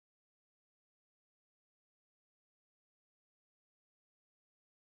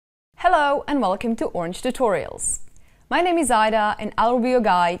Hello and welcome to Orange Tutorials. My name is Ida and I'll be your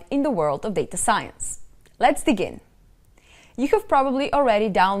guide in the world of data science. Let's dig in. You have probably already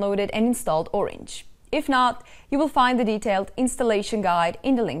downloaded and installed Orange. If not, you will find the detailed installation guide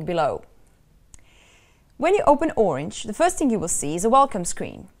in the link below. When you open Orange, the first thing you will see is a welcome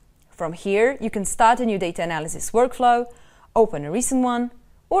screen. From here, you can start a new data analysis workflow, open a recent one,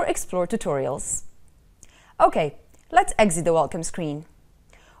 or explore tutorials. Okay, let's exit the welcome screen.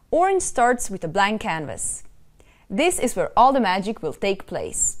 Orange starts with a blank canvas. This is where all the magic will take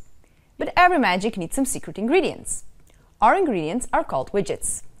place. But every magic needs some secret ingredients. Our ingredients are called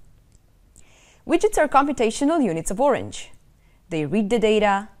widgets. Widgets are computational units of Orange. They read the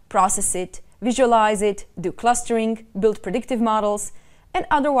data, process it, visualize it, do clustering, build predictive models, and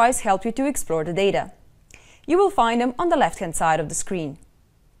otherwise help you to explore the data. You will find them on the left-hand side of the screen.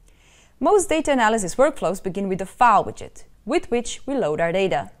 Most data analysis workflows begin with the File widget, with which we load our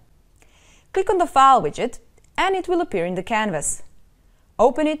data. Click on the File widget and it will appear in the canvas.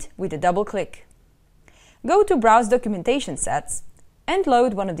 Open it with a double click. Go to Browse Documentation Sets and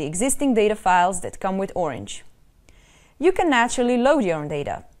load one of the existing data files that come with Orange. You can naturally load your own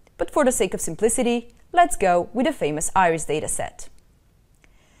data, but for the sake of simplicity, let's go with the famous iris dataset.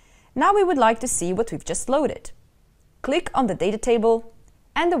 Now we would like to see what we've just loaded. Click on the data table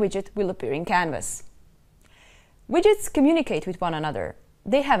and the widget will appear in canvas. Widgets communicate with one another.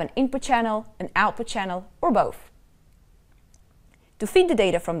 They have an input channel, an output channel, or both. To feed the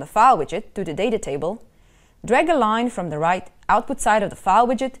data from the File widget to the data table, drag a line from the right output side of the File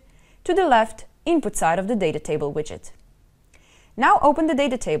widget to the left input side of the data table widget. Now open the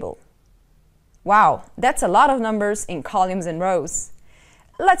data table. Wow, that's a lot of numbers in columns and rows.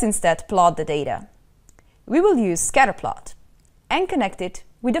 Let's instead plot the data. We will use scatterplot and connect it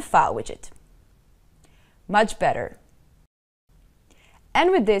with the File widget. Much better.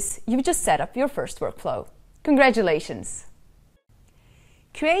 And with this, you've just set up your first workflow. Congratulations!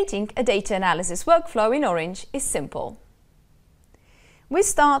 Creating a data analysis workflow in Orange is simple. We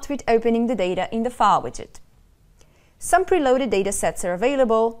start with opening the data in the File widget. Some preloaded data sets are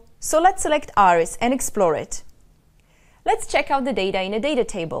available, so let's select Iris and explore it. Let's check out the data in a data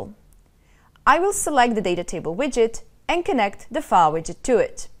table. I will select the data table widget and connect the File widget to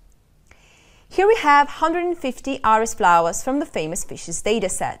it. Here we have 150 iris flowers from the famous fishes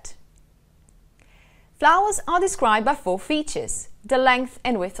dataset. Flowers are described by 4 features: the length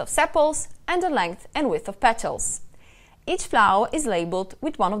and width of sepals and the length and width of petals. Each flower is labeled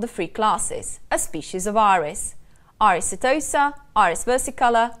with one of the 3 classes, a species of iris: Iris setosa, Iris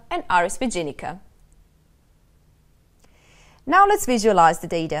versicolor, and Iris virginica. Now let's visualize the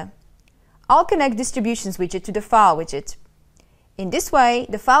data. I'll connect Distributions widget to the File widget. In this way,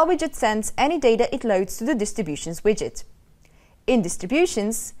 the File widget sends any data it loads to the Distributions widget. In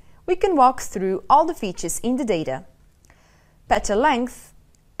Distributions, we can walk through all the features in the data. Petal length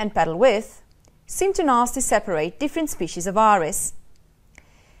and petal width seem to nicely separate different species of iris.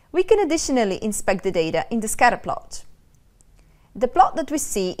 We can additionally inspect the data in the scatterplot. The plot that we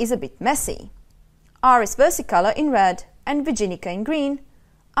see is a bit messy. Iris versicolor in red and virginica in green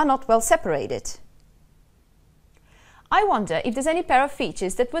are not well separated. I wonder if there's any pair of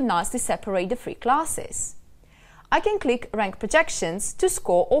features that would nicely separate the 3 classes. I can click Rank Projections to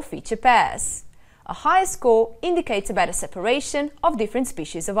score all feature pairs. A higher score indicates a better separation of different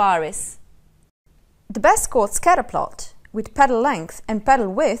species of iris. The best scored scatterplot, with petal length and petal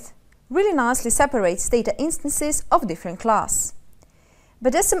width, really nicely separates data instances of different class.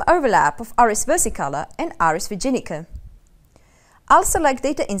 But there's some overlap of Iris versicolor and Iris virginica. I'll select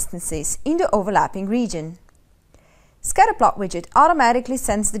data instances in the overlapping region. Scatterplot widget automatically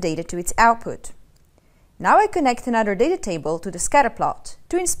sends the data to its output. Now I connect another data table to the scatterplot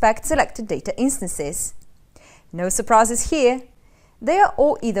to inspect selected data instances. No surprises here. They are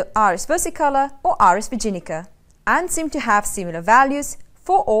all either Iris versicolor or Iris virginica and seem to have similar values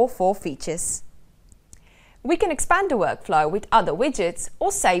for all 4 features. We can expand the workflow with other widgets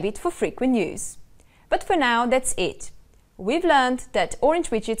or save it for frequent use. But for now, that's it. We've learned that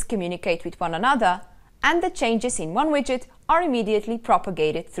Orange widgets communicate with one another and the changes in one widget are immediately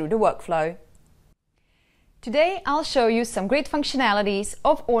propagated through the workflow. Today I'll show you some great functionalities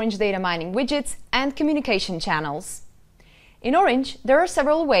of Orange data mining widgets and communication channels. In Orange, there are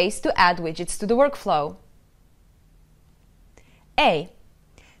several ways to add widgets to the workflow. A.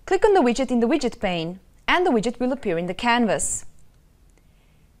 Click on the widget in the widget pane and the widget will appear in the canvas.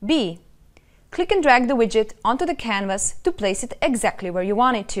 B. Click and drag the widget onto the canvas to place it exactly where you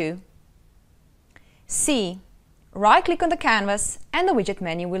want it to. C. Right-click on the canvas and the widget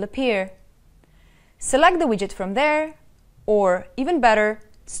menu will appear. Select the widget from there, or even better,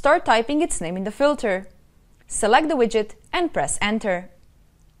 start typing its name in the filter. Select the widget and press Enter.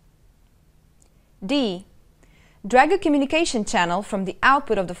 D. Drag a communication channel from the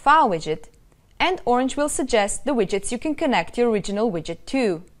output of the file widget, and Orange will suggest the widgets you can connect your original widget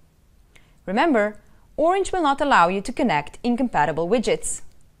to. Remember, Orange will not allow you to connect incompatible widgets.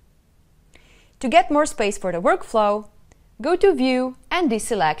 To get more space for the workflow, go to View and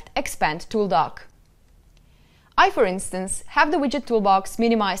deselect Expand ToolDock. I, for instance, have the widget toolbox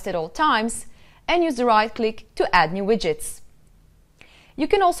minimized at all times and use the right-click to add new widgets. You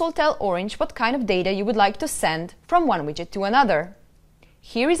can also tell Orange what kind of data you would like to send from one widget to another.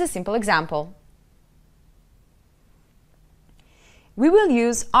 Here is a simple example. We will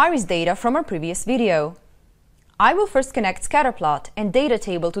use iris data from our previous video. I will first connect scatterplot and data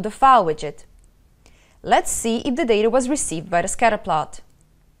table to the file widget. Let's see if the data was received by the scatterplot.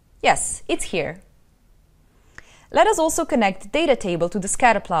 Yes, it's here. Let us also connect the data table to the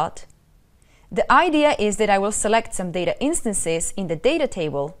scatterplot. The idea is that I will select some data instances in the data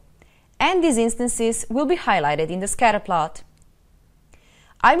table, and these instances will be highlighted in the scatterplot.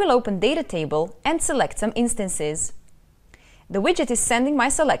 I will open data table and select some instances. The widget is sending my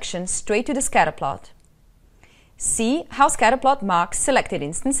selection straight to the scatterplot. See how scatterplot marks selected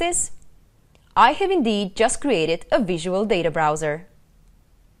instances? I have indeed just created a visual data browser.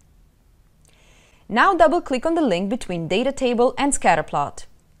 Now double-click on the link between data table and scatterplot.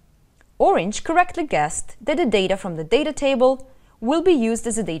 Orange correctly guessed that the data from the data table will be used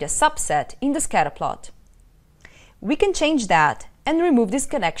as a data subset in the scatterplot. We can change that and remove this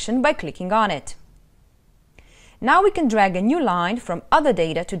connection by clicking on it. Now we can drag a new line from other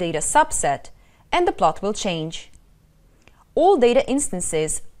data to data subset, and the plot will change. All data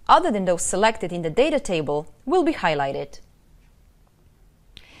instances other than those selected in the data table will be highlighted.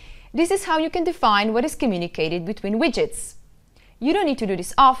 This is how you can define what is communicated between widgets. You don't need to do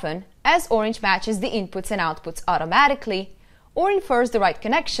this often, as Orange matches the inputs and outputs automatically, or infers the right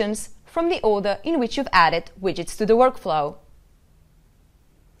connections from the order in which you've added widgets to the workflow.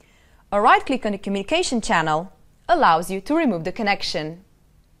 A right-click on the communication channel allows you to remove the connection.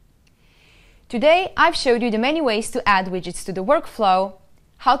 Today, I've showed you the many ways to add widgets to the workflow,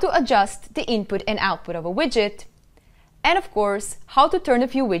 how to adjust the input and output of a widget, and of course, how to turn a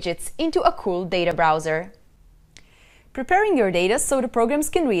few widgets into a cool data browser. Preparing your data so the programs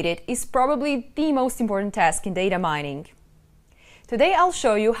can read it is probably the most important task in data mining. Today I'll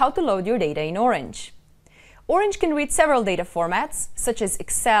show you how to load your data in Orange. Orange can read several data formats, such as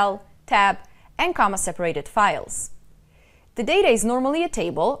Excel, tab, and comma-separated files. The data is normally a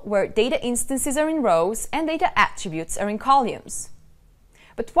table where data instances are in rows and data attributes are in columns.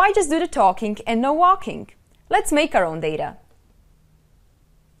 But why just do the talking and no walking? Let's make our own data.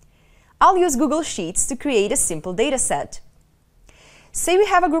 I'll use Google Sheets to create a simple data set. Say we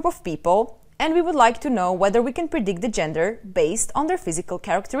have a group of people and we would like to know whether we can predict the gender based on their physical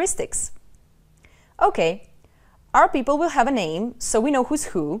characteristics. Okay, our people will have a name, so we know who's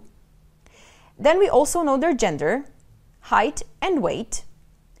who. Then we also know their gender, height and weight,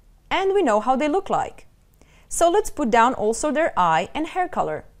 and we know how they look like. So let's put down also their eye and hair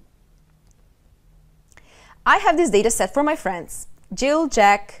color. I have this data set for my friends, Jill,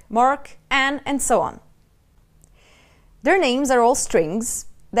 Jack, Mark, Anne, and so on. Their names are all strings,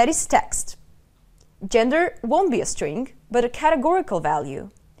 that is text. Gender won't be a string, but a categorical value,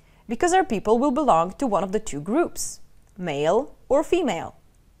 because our people will belong to one of the two groups, male or female.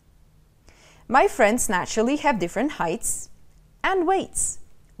 My friends naturally have different heights and weights,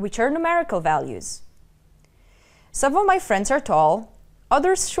 which are numerical values. Some of my friends are tall,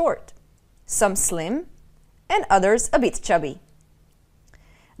 others short, some slim, and others a bit chubby.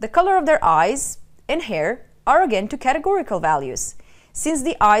 The color of their eyes and hair are again two categorical values, since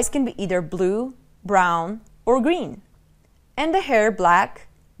the eyes can be either blue, brown, or green, and the hair black,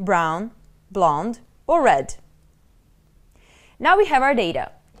 brown, blonde, or red. Now we have our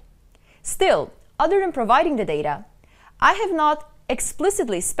data. Still, other than providing the data, I have not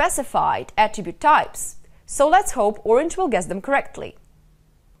explicitly specified attribute types, so let's hope Orange will guess them correctly.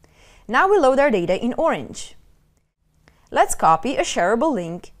 Now we load our data in Orange. Let's copy a shareable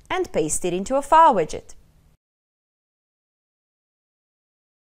link and paste it into a file widget.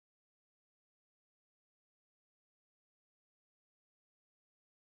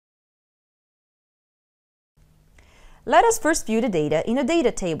 Let us first view the data in a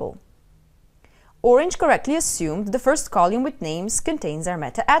data table. Orange correctly assumed the first column with names contains our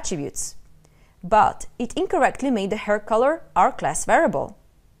meta attributes, but it incorrectly made the hair color our class variable.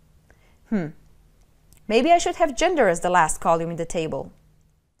 Maybe I should have gender as the last column in the table.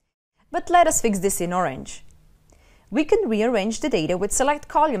 But let us fix this in Orange. we can rearrange the data with Select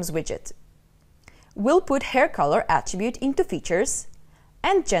Columns widget. We'll put hair color attribute into features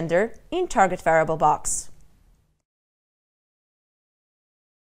and gender in target variable box.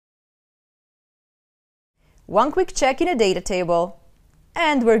 One quick check in a data table,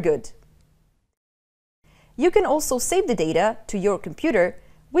 and we're good. You can also save the data to your computer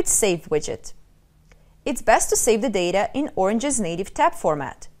with Save widget. It's best to save the data in Orange's native tab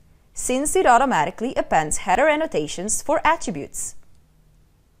format, since it automatically appends header annotations for attributes.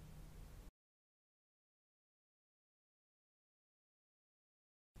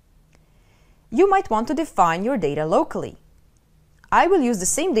 You might want to define your data locally. I will use the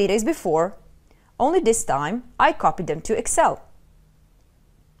same data as before, only this time I copied them to Excel.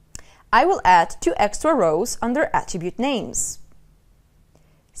 I will add 2 extra rows under attribute names.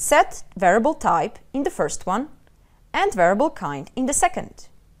 Set variable type in the first one and variable kind in the second.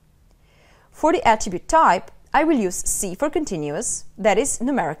 For the attribute type, I will use C for continuous, that is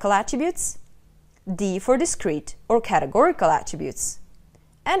numerical attributes, D for discrete or categorical attributes,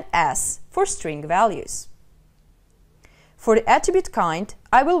 and S for string values. For the attribute kind,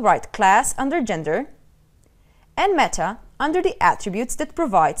 I will write class under gender and meta under the attributes that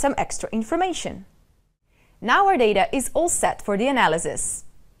provide some extra information. Now our data is all set for the analysis.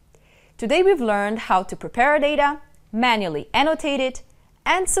 Today we've learned how to prepare our data, manually annotate it,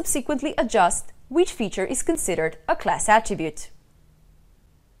 and subsequently adjust which feature is considered a class attribute.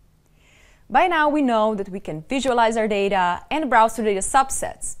 By now we know that we can visualize our data and browse through data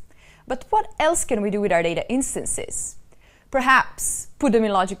subsets. But what else can we do with our data instances? Perhaps put them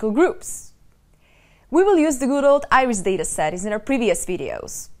in logical groups. We will use the good old iris dataset as in our previous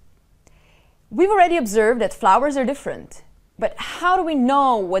videos. We've already observed that flowers are different, but how do we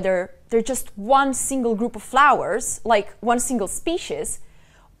know whether they're just one single group of flowers, like one single species,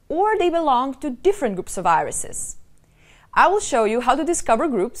 or they belong to different groups of irises? I will show you how to discover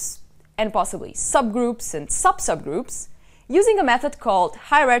groups, and possibly subgroups and sub-subgroups, using a method called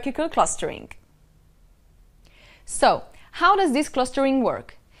hierarchical clustering. So, how does this clustering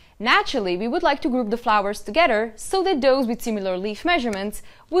work? Naturally, we would like to group the flowers together so that those with similar leaf measurements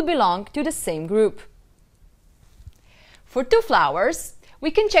would belong to the same group. For 2 flowers,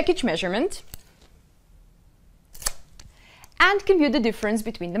 we can check each measurement and compute the difference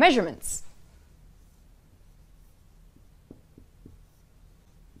between the measurements.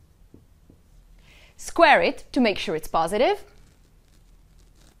 Square it to make sure it's positive,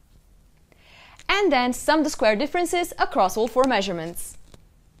 and then sum the square differences across all 4 measurements.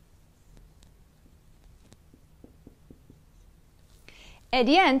 At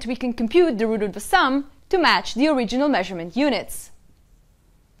the end, we can compute the root of the sum to match the original measurement units.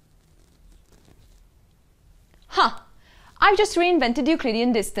 I've just reinvented the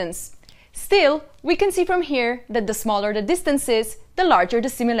Euclidean distance. Still, we can see from here that the smaller the distance is, the larger the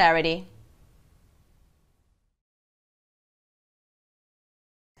similarity.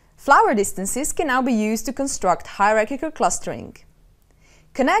 Flower distances can now be used to construct hierarchical clustering.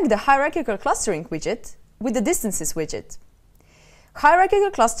 Connect the hierarchical clustering widget with the distances widget.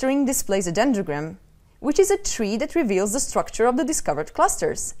 Hierarchical clustering displays a dendrogram, which is a tree that reveals the structure of the discovered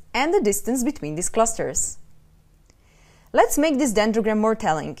clusters and the distance between these clusters. Let's make this dendrogram more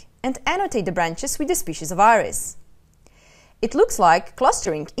telling and annotate the branches with the species of iris. It looks like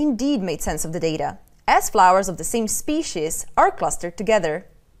clustering indeed made sense of the data, as flowers of the same species are clustered together.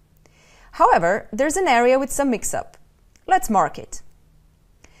 However, there's an area with some mix-up. Let's mark it.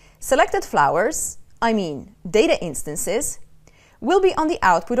 Selected flowers, I mean data instances, will be on the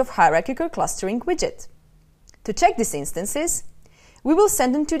output of hierarchical clustering widget. To check these instances, we will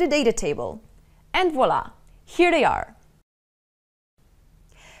send them to the data table. And voila, here they are.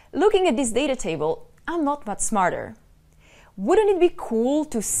 Looking at this data table, I'm not much smarter. Wouldn't it be cool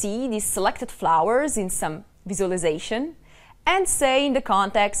to see these selected flowers in some visualization? And say in the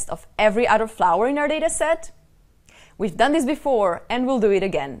context of every other flower in our data set? We've done this before and we'll do it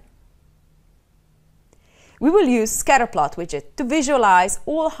again. We will use scatterplot widget to visualize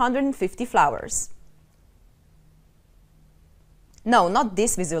all 150 flowers. No, not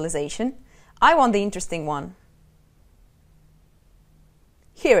this visualization. I want the interesting one.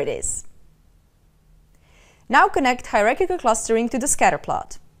 Here it is. Now connect hierarchical clustering to the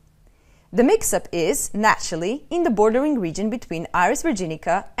scatterplot. The mix-up is, naturally, in the bordering region between Iris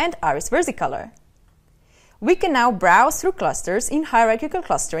virginica and Iris versicolor. We can now browse through clusters in hierarchical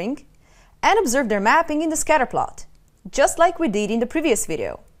clustering and observe their mapping in the scatterplot, just like we did in the previous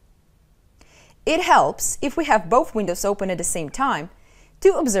video. It helps if we have both windows open at the same time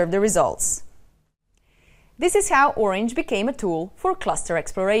to observe the results. This is how Orange became a tool for cluster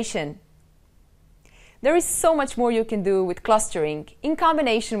exploration. There is so much more you can do with clustering in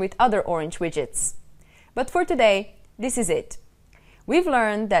combination with other orange widgets. But for today, this is it. We've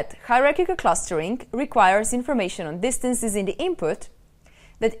learned that hierarchical clustering requires information on distances in the input,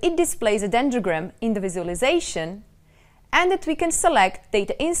 that it displays a dendrogram in the visualization, and that we can select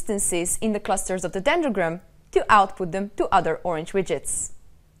data instances in the clusters of the dendrogram to output them to other orange widgets.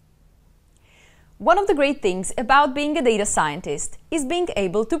 One of the great things about being a data scientist is being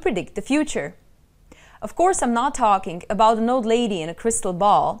able to predict the future. Of course, I'm not talking about an old lady in a crystal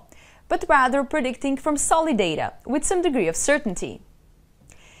ball, but rather predicting from solid data with some degree of certainty.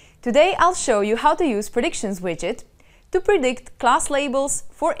 Today, I'll show you how to use Predictions widget to predict class labels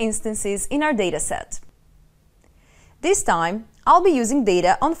for instances in our dataset. This time, I'll be using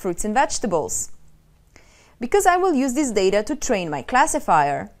data on fruits and vegetables. Because I will use this data to train my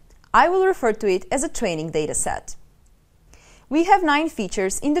classifier, I will refer to it as a training dataset. We have 9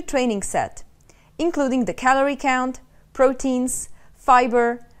 features in the training set, including the calorie count, proteins,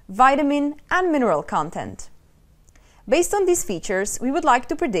 fiber, vitamin, and mineral content. Based on these features, we would like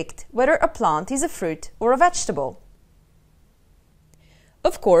to predict whether a plant is a fruit or a vegetable.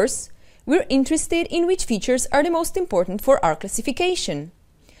 Of course, we're interested in which features are the most important for our classification.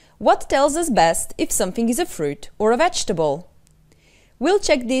 What tells us best if something is a fruit or a vegetable? We'll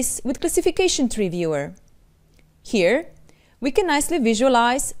check this with Classification Tree Viewer. Here, we can nicely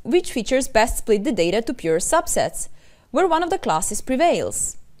visualize which features best split the data to pure subsets, where one of the classes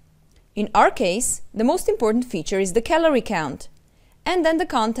prevails. In our case, the most important feature is the calorie count, and then the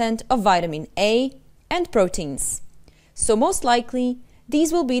content of vitamin A and proteins. So most likely,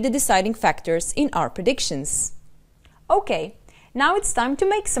 these will be the deciding factors in our predictions. Okay, now it's time to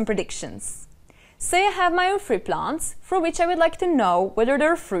make some predictions. Say I have my own fruit plants, for which I would like to know whether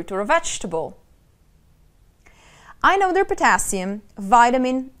they're a fruit or a vegetable. I know their potassium,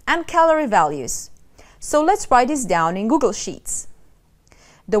 vitamin, and calorie values, so let's write this down in Google Sheets.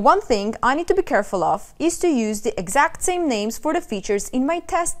 The one thing I need to be careful of is to use the exact same names for the features in my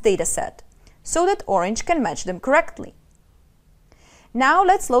test dataset, so that Orange can match them correctly. Now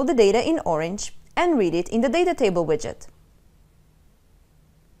let's load the data in Orange and read it in the Data Table widget.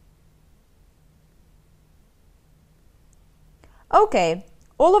 Okay,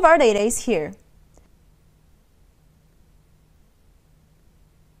 all of our data is here.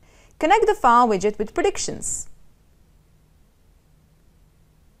 Connect the file widget with predictions.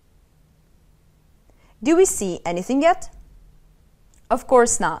 Do we see anything yet? Of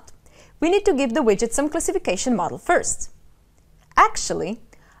course not. We need to give the widget some classification model first. Actually,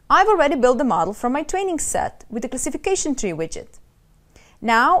 I've already built the model from my training set with the classification tree widget.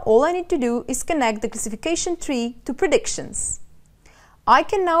 Now all I need to do is connect the classification tree to predictions. I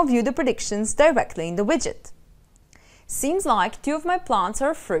can now view the predictions directly in the widget. Seems like 2 of my plants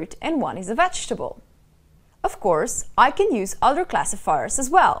are a fruit and 1 is a vegetable. Of course, I can use other classifiers as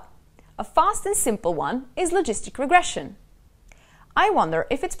well. A fast and simple one is logistic regression. I wonder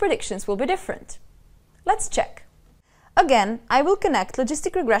if its predictions will be different. Let's check. Again, I will connect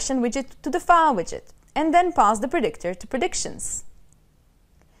logistic regression widget to the file widget and then pass the predictor to predictions.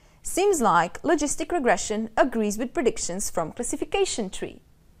 Seems like logistic regression agrees with predictions from classification tree.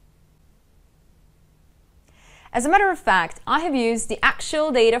 As a matter of fact, I have used the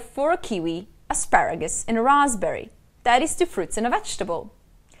actual data for a kiwi, asparagus, and a raspberry. That is 2 fruits and a vegetable.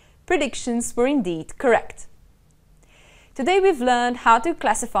 Predictions were indeed correct. Today we've learned how to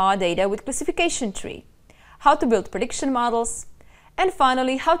classify data with classification tree, how to build prediction models, and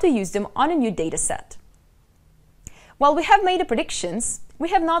finally how to use them on a new dataset. While we have made the predictions, we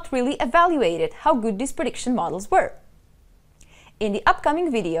have not really evaluated how good these prediction models were. In the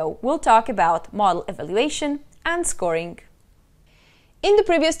upcoming video, we'll talk about model evaluation and scoring. In the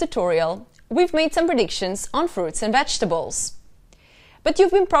previous tutorial, we've made some predictions on fruits and vegetables. But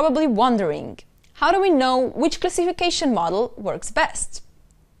you've been probably wondering, how do we know which classification model works best?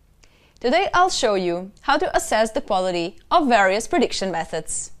 Today I'll show you how to assess the quality of various prediction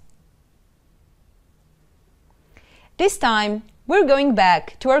methods. This time, we're going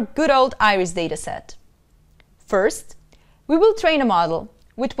back to our good old iris dataset. First, we will train a model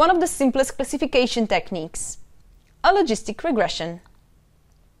with one of the simplest classification techniques, a logistic regression.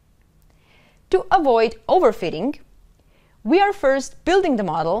 To avoid overfitting, we are first building the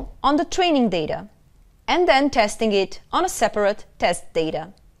model on the training data and then testing it on a separate test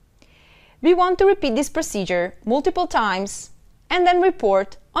data. We want to repeat this procedure multiple times and then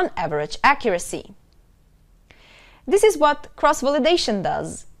report on average accuracy. This is what cross-validation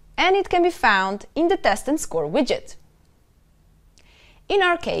does, and it can be found in the Test and Score widget. In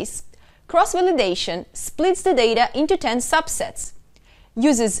our case, cross-validation splits the data into 10 subsets,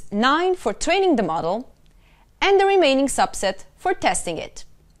 uses 9 for training the model, and the remaining subset for testing it.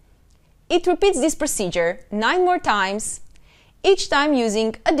 It repeats this procedure 9 more times, each time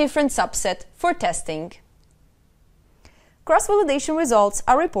using a different subset for testing. Cross-validation results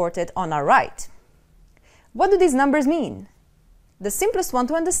are reported on our right. What do these numbers mean? The simplest one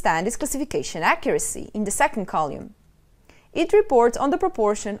to understand is classification accuracy in the second column. It reports on the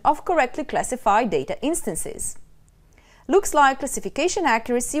proportion of correctly classified data instances. Looks like classification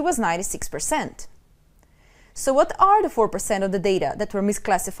accuracy was 96%. So what are the 4% of the data that were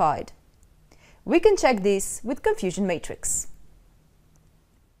misclassified? We can check this with confusion matrix.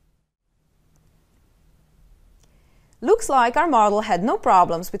 Looks like our model had no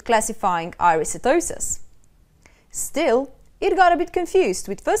problems with classifying irisitosus. Still, it got a bit confused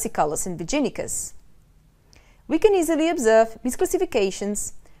with versicolous and virginicus. We can easily observe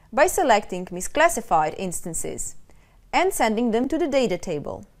misclassifications by selecting misclassified instances and sending them to the data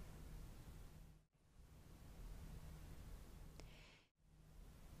table.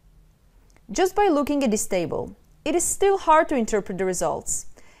 Just by looking at this table, it is still hard to interpret the results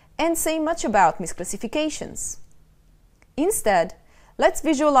and say much about misclassifications. Instead, let's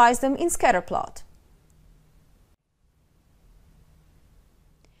visualize them in scatterplot.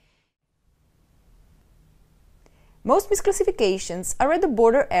 Most misclassifications are at the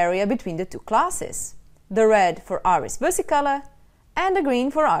border area between the two classes, the red for Iris versicolor and the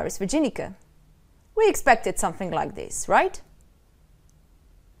green for Iris virginica. We expected something like this, right?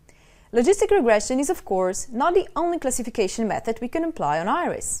 Logistic regression is, of course, not the only classification method we can apply on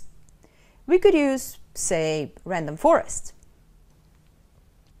Iris. We could use, say, random forest.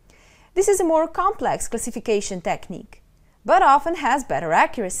 This is a more complex classification technique, but often has better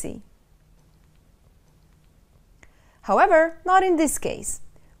accuracy. However, not in this case,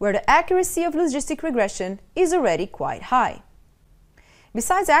 where the accuracy of logistic regression is already quite high.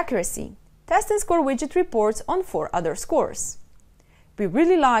 Besides accuracy, Test and Score widget reports on 4 other scores. We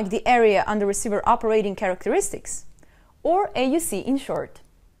really like the area under receiver operating characteristics, or AUC in short.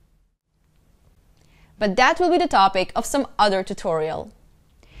 But that will be the topic of some other tutorial.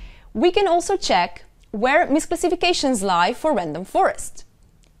 We can also check where misclassifications lie for random forest.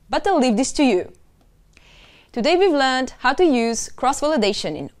 But I'll leave this to you. Today we've learned how to use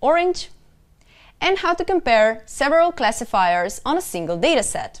cross-validation in Orange and how to compare several classifiers on a single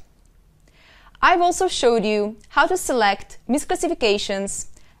dataset. I've also showed you how to select misclassifications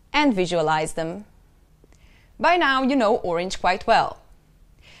and visualize them. By now you know Orange quite well.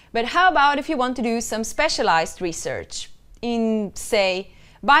 But how about if you want to do some specialized research in, say,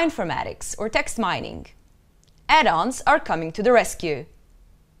 bioinformatics or text mining? Add-ons are coming to the rescue.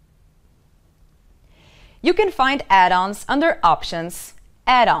 You can find add-ons under Options,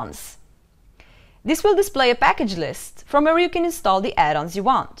 Add-ons. This will display a package list from where you can install the add-ons you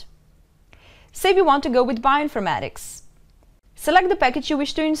want. Say we want to go with bioinformatics. Select the package you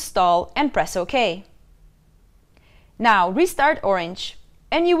wish to install and press OK. Now restart Orange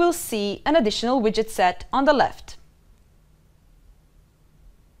and you will see an additional widget set on the left.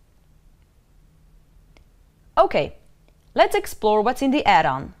 OK, let's explore what's in the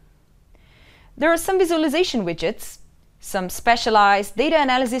add-on. There are some visualization widgets, some specialized data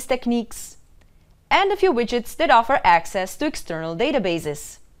analysis techniques, and a few widgets that offer access to external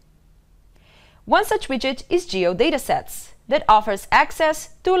databases. One such widget is GeoDatasets, that offers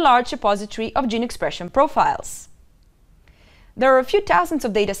access to a large repository of gene expression profiles. There are a few thousands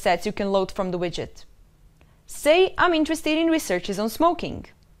of datasets you can load from the widget. Say I'm interested in researches on smoking.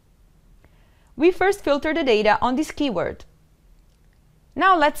 We first filter the data on this keyword.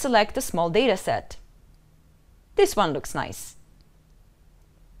 Now let's select a small dataset. This one looks nice.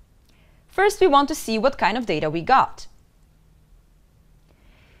 First we want to see what kind of data we got.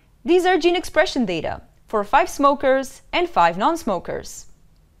 These are gene expression data for 5 smokers and 5 non-smokers.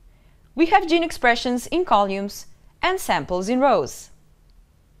 We have gene expressions in columns and samples in rows.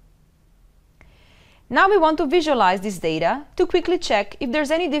 Now we want to visualize this data to quickly check if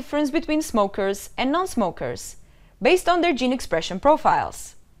there's any difference between smokers and non-smokers based on their gene expression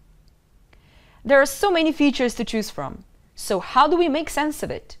profiles. There are so many features to choose from, so how do we make sense of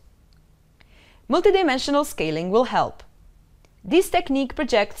it? Multidimensional scaling will help. This technique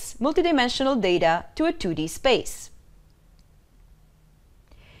projects multidimensional data to a 2D space.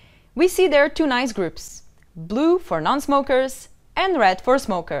 We see there are 2 nice groups, blue for non-smokers and red for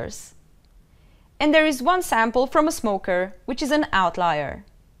smokers. And there is one sample from a smoker, which is an outlier.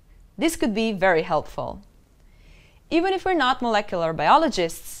 This could be very helpful. Even if we're not molecular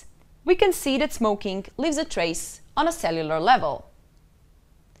biologists, we can see that smoking leaves a trace on a cellular level.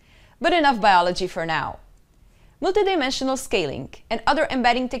 But enough biology for now. Multidimensional scaling and other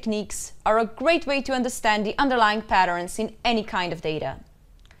embedding techniques are a great way to understand the underlying patterns in any kind of data.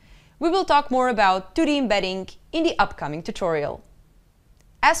 We will talk more about 2D embedding in the upcoming tutorial.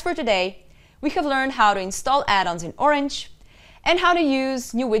 As for today, we have learned how to install add-ons in Orange and how to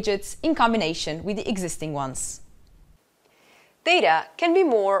use new widgets in combination with the existing ones. Data can be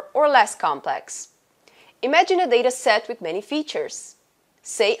more or less complex. Imagine a data set with many features,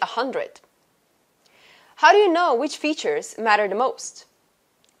 say 100. How do you know which features matter the most?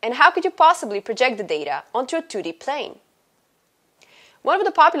 And how could you possibly project the data onto a 2D plane? One of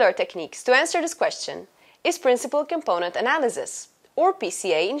the popular techniques to answer this question is principal component analysis, or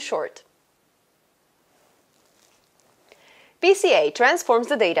PCA in short. PCA transforms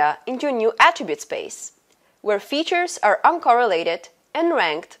the data into a new attribute space, where features are uncorrelated and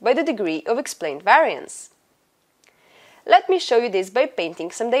ranked by the degree of explained variance. Let me show you this by painting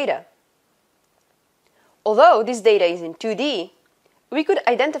some data. Although this data is in 2D, we could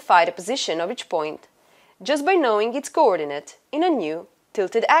identify the position of each point just by knowing its coordinate in a new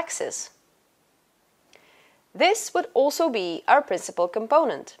tilted axis. This would also be our principal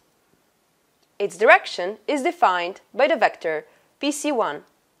component. Its direction is defined by the vector PC1.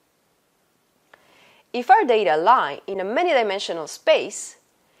 If our data lie in a many-dimensional space,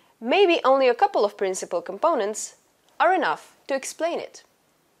 maybe only a couple of principal components are enough to explain it.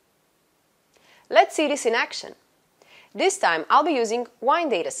 Let's see this in action. This time I'll be using wine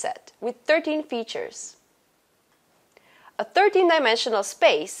dataset with 13 features. A 13-dimensional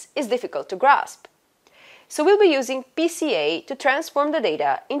space is difficult to grasp, so we'll be using PCA to transform the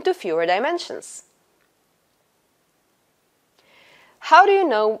data into fewer dimensions. How do you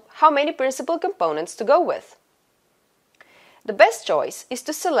know how many principal components to go with? The best choice is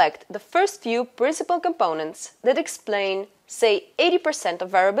to select the first few principal components that explain, say, 80% of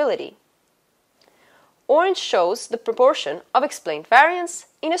variability. Orange shows the proportion of explained variance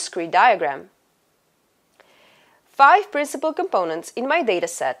in a scree diagram. 5 principal components in my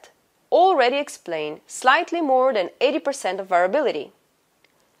dataset already explain slightly more than 80% of variability.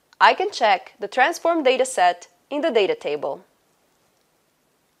 I can check the transformed dataset in the data table.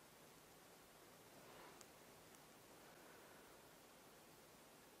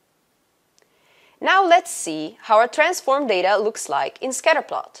 Now let's see how our transformed data looks like in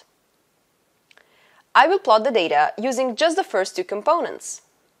scatterplot. I will plot the data using just the first 2 components.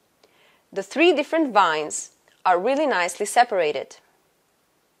 The 3 different vines are really nicely separated.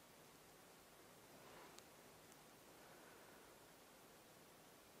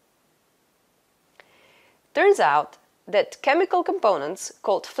 Turns out that chemical components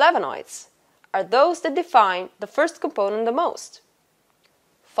called flavonoids are those that define the first component the most,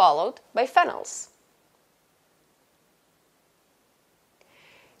 followed by phenols.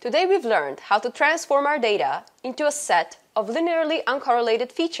 Today we've learned how to transform our data into a set of linearly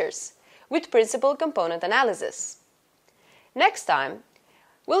uncorrelated features with principal component analysis. Next time,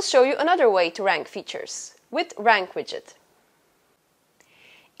 we'll show you another way to rank features with rank widget.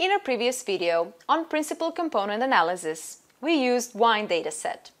 In our previous video on principal component analysis, we used wine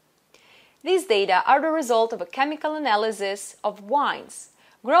dataset. These data are the result of a chemical analysis of wines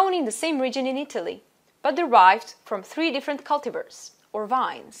grown in the same region in Italy, but derived from 3 different cultivars, or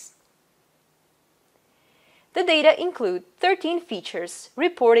vines. The data include 13 features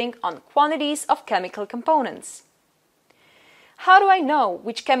reporting on quantities of chemical components. How do I know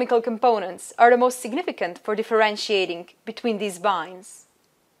which chemical components are the most significant for differentiating between these vines?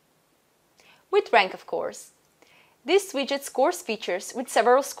 With rank, of course. This widget scores features with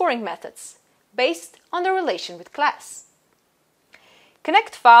several scoring methods, based on the relation with class.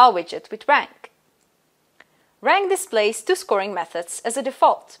 Connect file widget with rank. Rank displays 2 scoring methods as a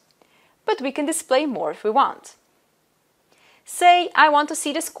default, but we can display more if we want. Say I want to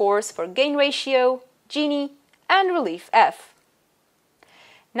see the scores for gain ratio, Gini, and relief F.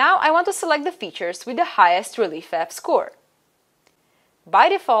 Now I want to select the features with the highest relief F score. By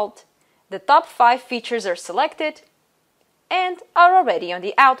default, the top 5 features are selected and are already on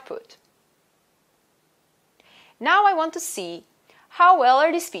the output. Now I want to see how well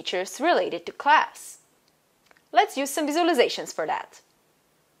are these features related to class. Let's use some visualizations for that.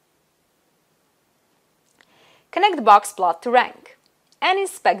 Connect boxplot to rank and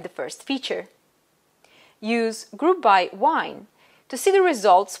inspect the first feature. Use group by wine to see the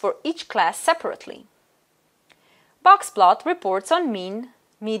results for each class separately. Boxplot reports on mean,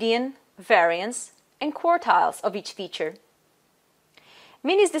 median, variance, and quartiles of each feature.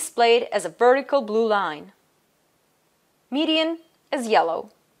 Mean is displayed as a vertical blue line. Median as yellow.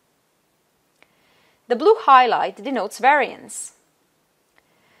 The blue highlight denotes variance,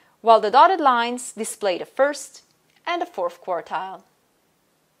 while the dotted lines display the first and a fourth quartile.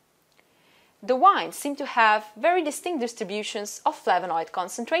 The wines seem to have very distinct distributions of flavonoid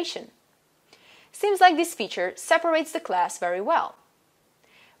concentration. Seems like this feature separates the class very well.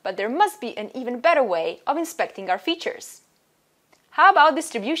 But there must be an even better way of inspecting our features. How about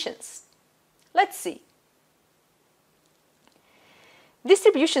distributions? Let's see.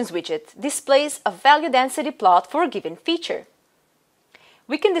 Distributions widget displays a value density plot for a given feature.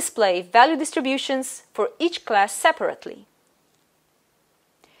 We can display value distributions for each class separately.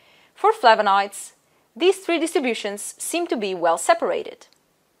 For flavonoids, these three distributions seem to be well separated.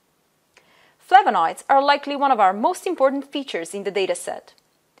 Flavonoids are likely one of our most important features in the dataset,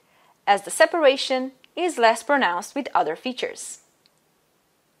 as the separation is less pronounced with other features.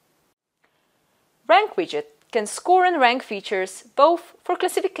 Rank widget can score and rank features both for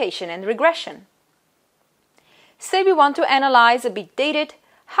classification and regression. Say we want to analyze a bit dated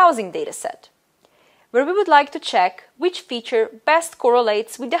housing dataset, where we would like to check which feature best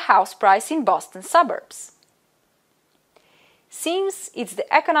correlates with the house price in Boston suburbs. Seems it's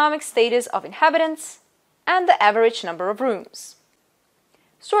the economic status of inhabitants and the average number of rooms.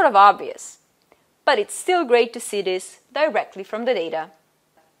 Sort of obvious, but it's still great to see this directly from the data.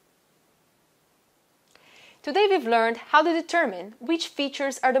 Today we've learned how to determine which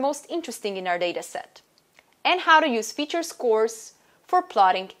features are the most interesting in our dataset, and how to use feature scores for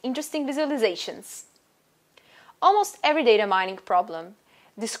plotting interesting visualizations. Almost every data mining problem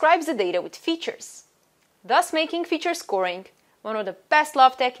describes the data with features, thus making feature scoring one of the best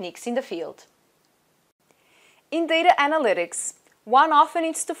loved techniques in the field. In data analytics, one often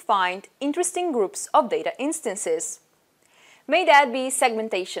needs to find interesting groups of data instances. May that be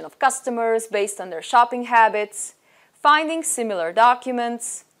segmentation of customers based on their shopping habits, finding similar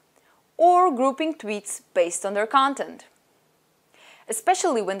documents, or grouping tweets based on their content.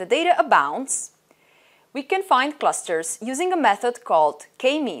 Especially when the data abounds, we can find clusters using a method called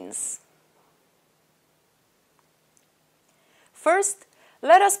k-means. First,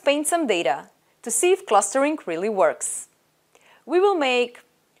 let us paint some data to see if clustering really works. We will make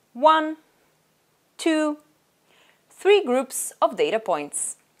 1, 2, 3 groups of data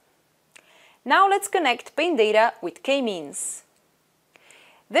points. Now let's connect paint data with k-means.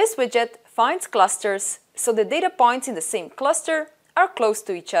 This widget finds clusters so the data points in the same cluster are close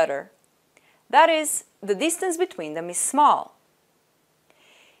to each other. That is, the distance between them is small.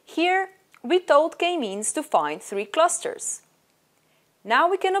 Here, we told k-means to find 3 clusters. Now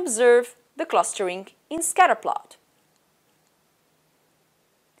we can observe the clustering in scatterplot.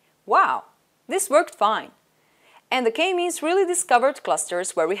 Wow, this worked fine. And the k-means really discovered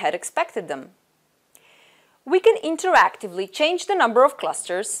clusters where we had expected them. We can interactively change the number of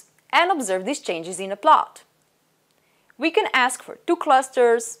clusters and observe these changes in a plot. We can ask for 2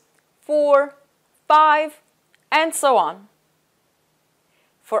 clusters, 4, 5, and so on.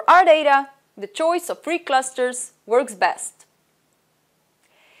 For our data, the choice of 3 clusters works best.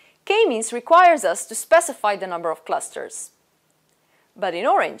 K-means requires us to specify the number of clusters. But in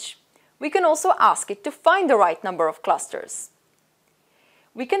Orange, we can also ask it to find the right number of clusters.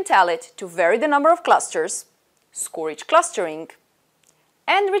 We can tell it to vary the number of clusters, score each clustering,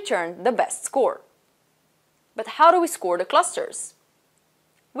 and return the best score. But how do we score the clusters?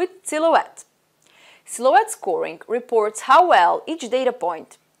 With Silhouette. Silhouette scoring reports how well each data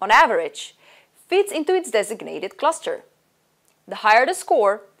point, on average, fits into its designated cluster. The higher the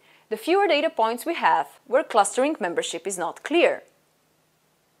score, the fewer data points we have where clustering membership is not clear.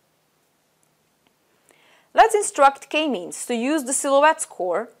 Let's instruct k-means to use the Silhouette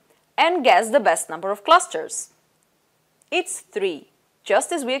score and guess the best number of clusters. It's 3,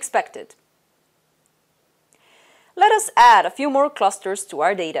 just as we expected. Let us add a few more clusters to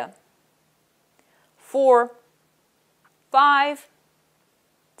our data. 4, 5,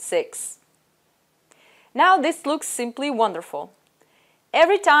 6. Now this looks simply wonderful.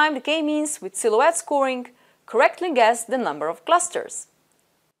 Every time the k-means with Silhouette scoring correctly guess the number of clusters.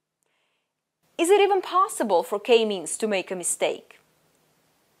 Is it even possible for k-means to make a mistake?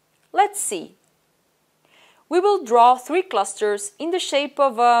 Let's see. We will draw 3 clusters in the shape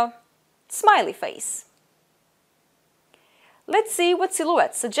of a smiley face. Let's see what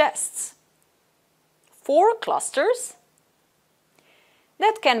Silhouette suggests. 4 clusters?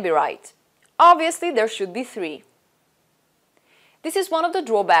 That can be right. Obviously, there should be 3. This is one of the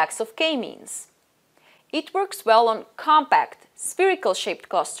drawbacks of k-means. It works well on compact, spherical-shaped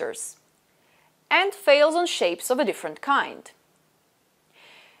clusters, and fails on shapes of a different kind.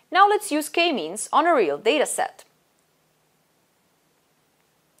 Now let's use k-means on a real dataset.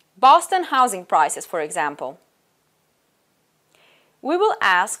 Boston housing prices, for example. We will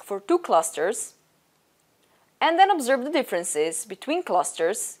ask for 2 clusters and then observe the differences between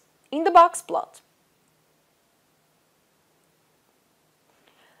clusters in the box plot.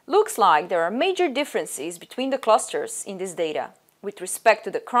 Looks like there are major differences between the clusters in this data with respect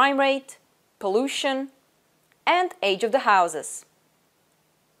to the crime rate, pollution, and age of the houses.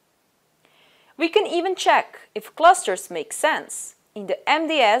 We can even check if clusters make sense in the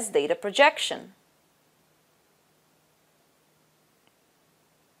MDS data projection.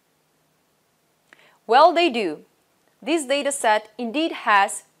 Well, they do. This dataset indeed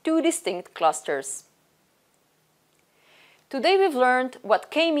has two distinct clusters. Today we've learned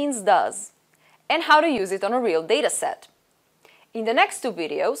what k-means does and how to use it on a real dataset. In the next two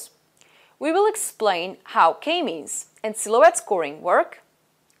videos, we will explain how k-means and silhouette scoring work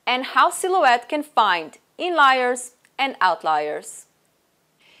and how silhouette can find inliers and outliers.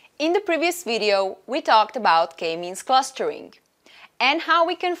 In the previous video, we talked about k-means clustering and how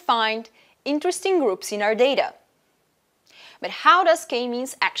we can find interesting groups in our data. But how does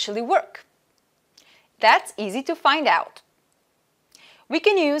k-means actually work? That's easy to find out. We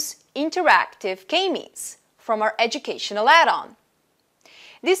can use interactive k-means from our educational add-on.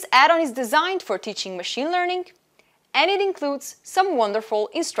 This add-on is designed for teaching machine learning, and it includes some wonderful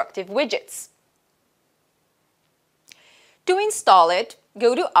instructive widgets. To install it,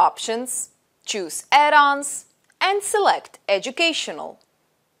 go to Options, choose Add-ons, and select Educational.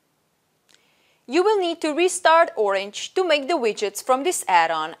 You will need to restart Orange to make the widgets from this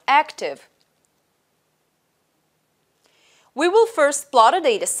add-on active. We will first plot a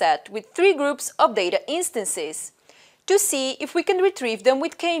dataset with 3 groups of data instances to see if we can retrieve them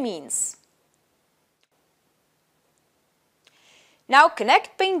with k-means. Now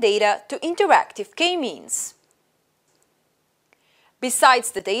connect pane data to interactive k-means.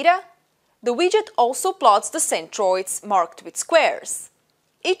 Besides the data, the widget also plots the centroids marked with squares,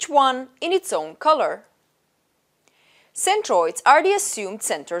 each one in its own color. Centroids are the assumed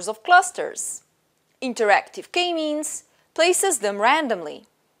centers of clusters. Interactive k-means places them randomly.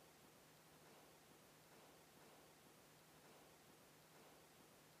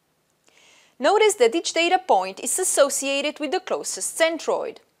 Notice that each data point is associated with the closest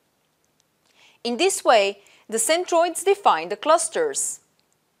centroid. In this way, the centroids define the clusters.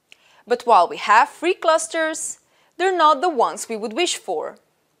 But while we have free clusters, they're not the ones we would wish for.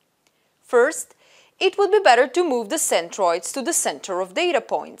 First, it would be better to move the centroids to the center of data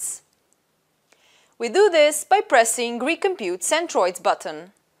points. We do this by pressing Recompute Centroids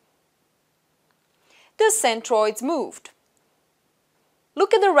button. The centroids moved.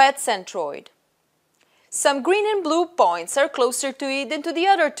 Look at the red centroid. Some green and blue points are closer to it than to the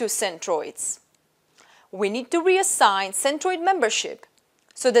other 2 centroids. We need to reassign centroid membership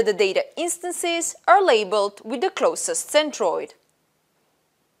so that the data instances are labeled with the closest centroid.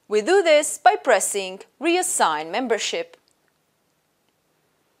 We do this by pressing Reassign Membership.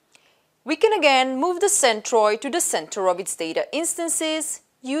 We can again move the centroid to the center of its data instances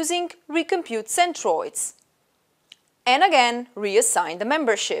using Recompute Centroids, and again reassign the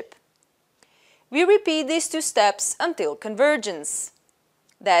membership. We repeat these 2 steps until convergence.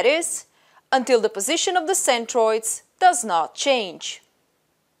 That is, until the position of the centroids does not change.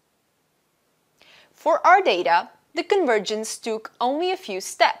 For our data, the convergence took only a few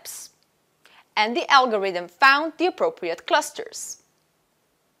steps, and the algorithm found the appropriate clusters.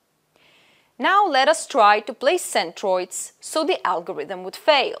 Now let us try to place centroids so the algorithm would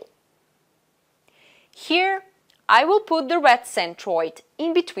fail. Here, I will put the red centroid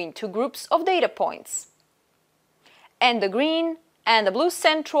in between 2 groups of data points, and the green and the blue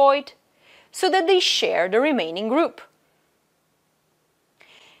centroid so that they share the remaining group.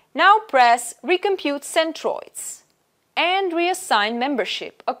 Now press Recompute Centroids and reassign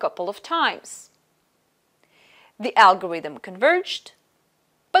membership a couple of times. The algorithm converged,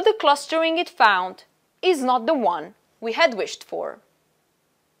 but the clustering it found is not the one we had wished for.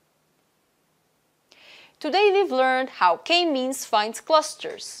 Today we've learned how k-means finds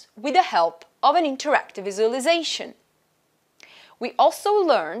clusters with the help of an interactive visualization. We also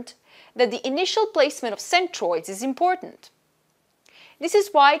learned that the initial placement of centroids is important. This is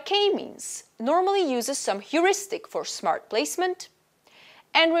why k-means normally uses some heuristic for smart placement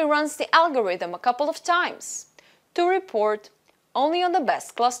and reruns the algorithm a couple of times to report only on the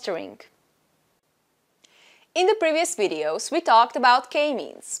best clustering. In the previous videos, we talked about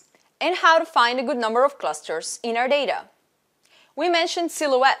k-means and how to find a good number of clusters in our data. We mentioned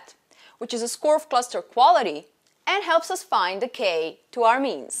silhouette, which is a score of cluster quality and helps us find the k to our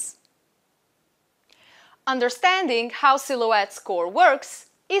means. Understanding how silhouette score works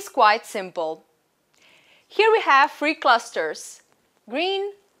is quite simple. Here we have 3 clusters: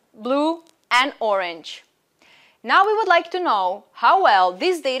 green, blue, and orange. Now we would like to know how well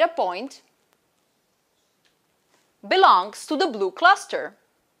this data point belongs to the blue cluster.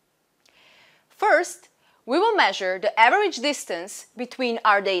 First, we will measure the average distance between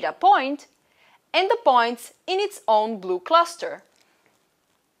our data point and the points in its own blue cluster.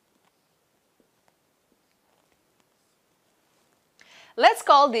 Let's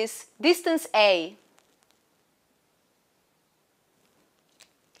call this distance A.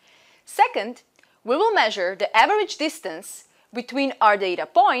 Second, we will measure the average distance between our data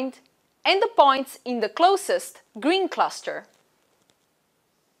point and the points in the closest green cluster.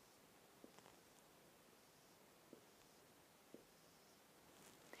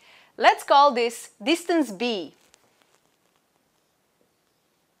 Let's call this distance B.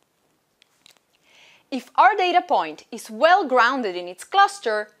 If our data point is well grounded in its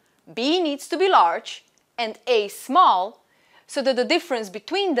cluster, B needs to be large and A small, so that the difference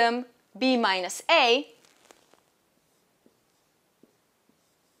between them, B minus A,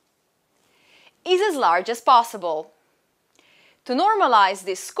 is as large as possible. To normalize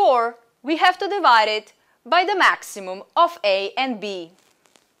this score, we have to divide it by the maximum of A and B.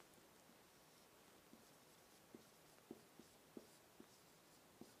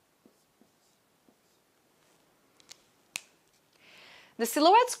 The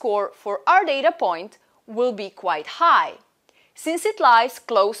silhouette score for our data point will be quite high, since it lies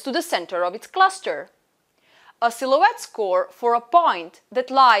close to the center of its cluster. A silhouette score for a point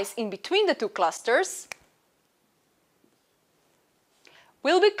that lies in between the two clusters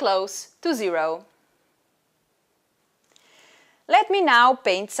will be close to 0. Let me now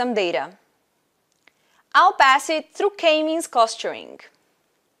paint some data. I'll pass it through k-means clustering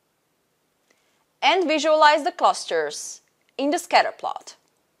and visualize the clusters in the scatter plot.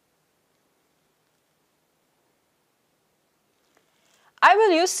 I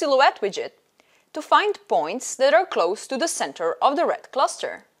will use Silhouette widget to find points that are close to the center of the red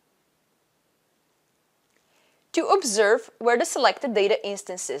cluster. To observe where the selected data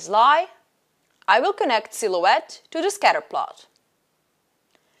instances lie, I will connect Silhouette to the scatter plot.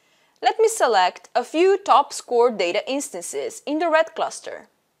 Let me select a few top scored data instances in the red cluster.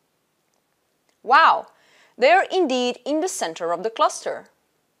 Wow! They are indeed in the center of the cluster.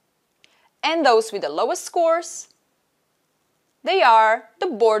 And those with the lowest scores, they are the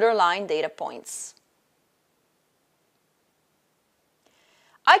borderline data points.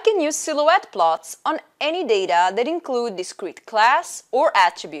 I can use silhouette plots on any data that include discrete class or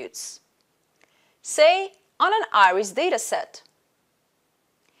attributes, say on an iris dataset.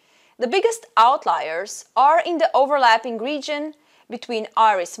 The biggest outliers are in the overlapping region between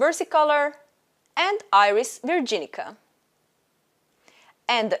iris versicolor and iris virginica.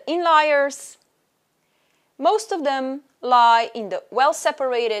 And the inliers, most of them lie in the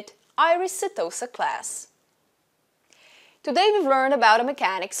well-separated iris setosa class. Today we've learned about the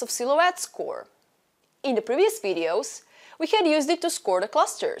mechanics of silhouette score. In the previous videos, we had used it to score the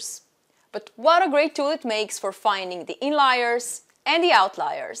clusters. But what a great tool it makes for finding the inliers and the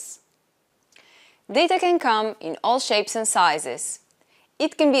outliers. Data can come in all shapes and sizes.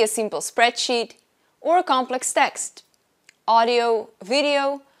 It can be a simple spreadsheet or a complex text, audio,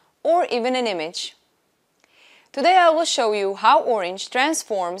 video, or even an image. Today I will show you how Orange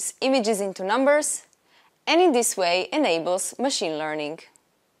transforms images into numbers and in this way enables machine learning.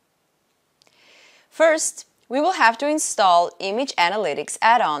 First, we will have to install Image Analytics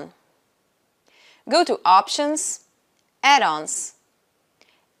add-on. Go to Options, Add-ons,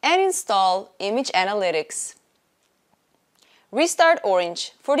 and install Image Analytics. Restart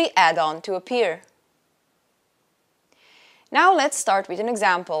Orange for the add-on to appear. Now let's start with an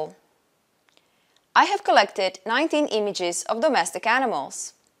example. I have collected 19 images of domestic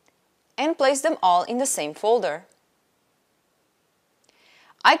animals and placed them all in the same folder.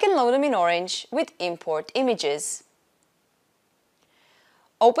 I can load them in Orange with Import Images.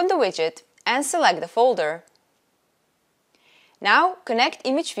 Open the widget and select the folder. Now connect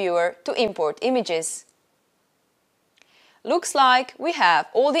Image Viewer to import images. Looks like we have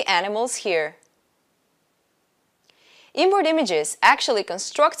all the animals here. Import Images actually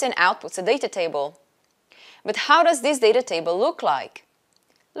constructs and outputs a data table. But how does this data table look like?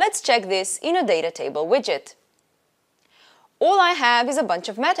 Let's check this in a data table widget. All I have is a bunch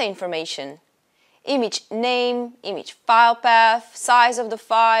of meta information. Image name, image file path, size of the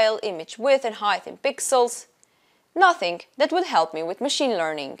file, image width and height in pixels. Nothing that would help me with machine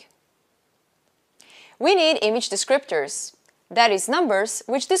learning. We need image descriptors, that is, numbers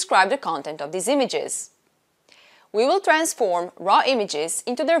which describe the content of these images. We will transform raw images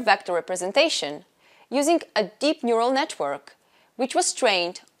into their vector representation using a deep neural network which was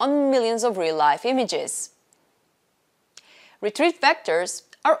trained on millions of real-life images. Retrieved vectors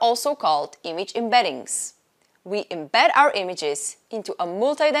are also called image embeddings. We embed our images into a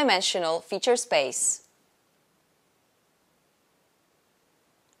multidimensional feature space.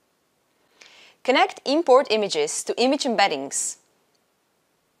 Connect import images to image embeddings.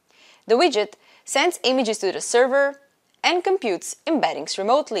 The widget sends images to the server and computes embeddings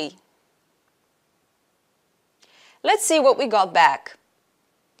remotely. Let's see what we got back.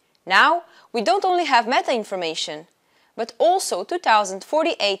 Now, we don't only have meta information, but also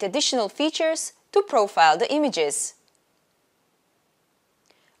 2048 additional features to profile the images.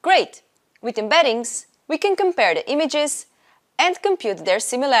 Great! With embeddings, we can compare the images and compute their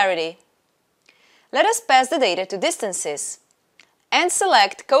similarity. Let us pass the data to distances and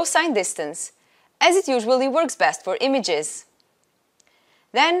select cosine distance, as it usually works best for images.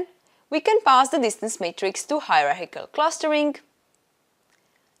 Then, we can pass the distance matrix to hierarchical clustering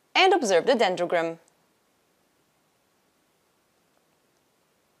and observe the dendrogram.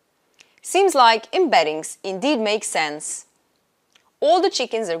 Seems like embeddings indeed make sense. All the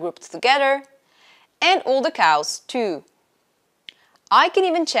chickens are grouped together, and all the cows too. I can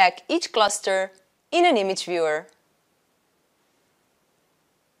even check each cluster in an image viewer.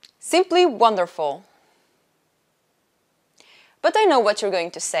 Simply wonderful. But I know what you're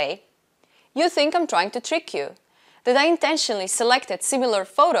going to say. You think I'm trying to trick you, that I intentionally selected similar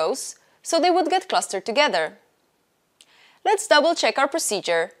photos so they would get clustered together. Let's double check our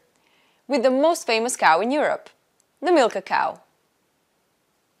procedure with the most famous cow in Europe, the Milka cow.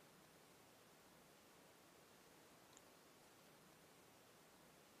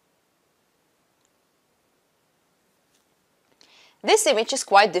 This image is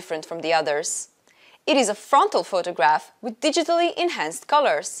quite different from the others. It is a frontal photograph with digitally enhanced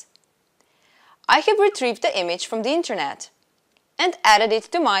colors. I have retrieved the image from the internet and added it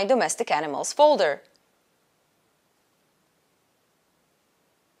to my domestic animals folder.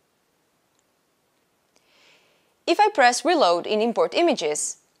 If I press Reload in Import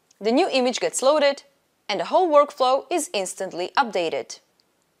Images, the new image gets loaded and the whole workflow is instantly updated.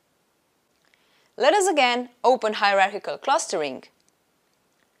 Let us again open Hierarchical Clustering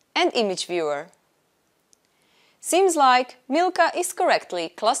and Image Viewer. Seems like Milka is correctly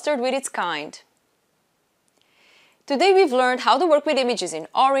clustered with its kind. Today we've learned how to work with images in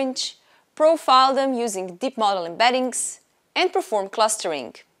Orange, profile them using deep model embeddings, and perform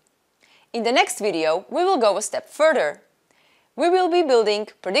clustering. In the next video, we will go a step further. We will be building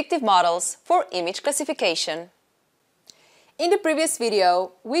predictive models for image classification. In the previous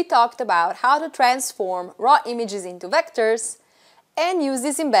video, we talked about how to transform raw images into vectors and use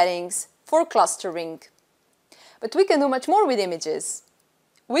these embeddings for clustering. But we can do much more with images.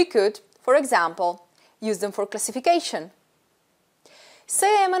 We could, for example, use them for classification. Say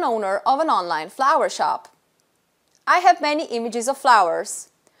I am an owner of an online flower shop. I have many images of flowers,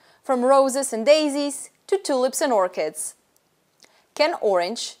 from roses and daisies to tulips and orchids. Can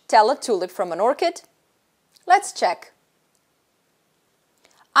orange tell a tulip from an orchid? Let's check.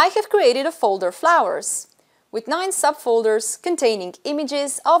 I have created a folder Flowers with 9 subfolders containing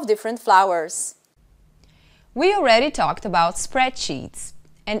images of different flowers. We already talked about spreadsheets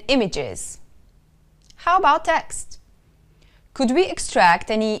and images. How about text? Could we extract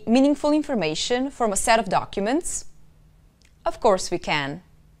any meaningful information from a set of documents? Of course we can.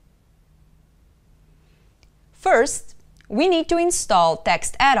 First, we need to install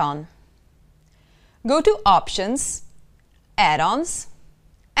Text Add-on. Go to Options, Add-ons,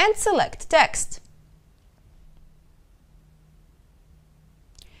 and select Text.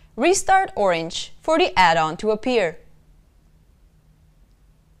 Restart Orange for the add-on to appear.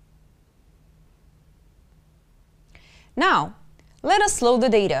 Now, let us load the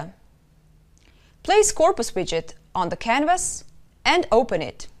data. Place Corpus widget on the canvas and open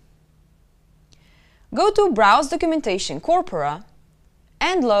it. Go to Browse Documentation Corpora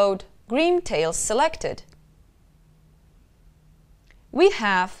and load Green Tails selected. We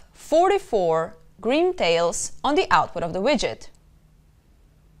have 44 green tails on the output of the widget.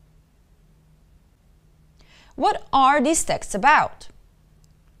 What are these texts about?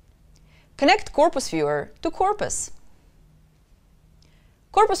 Connect Corpus Viewer to Corpus.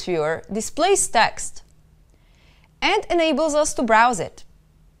 Corpus Viewer displays text and enables us to browse it.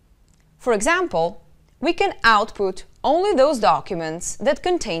 For example, we can output only those documents that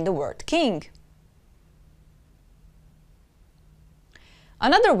contain the word king.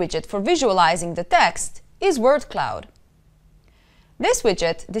 Another widget for visualizing the text is Word Cloud. This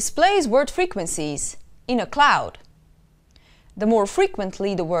widget displays word frequencies in a cloud. The more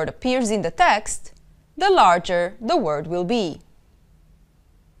frequently the word appears in the text, the larger the word will be.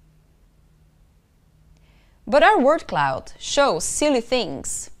 But our word cloud shows silly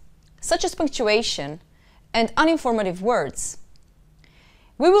things, such as punctuation and uninformative words.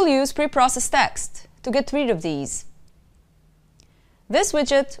 We will use preprocessed text to get rid of these. This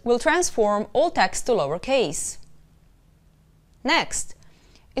widget will transform all text to lowercase. Next,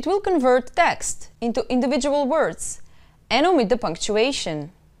 it will convert text into individual words and omit the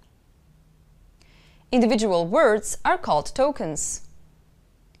punctuation. Individual words are called tokens.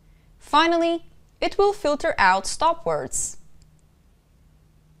 Finally, it will filter out stop words.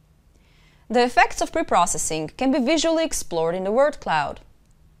 The effects of preprocessing can be visually explored in the word cloud.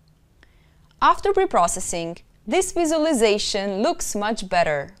 After preprocessing, this visualization looks much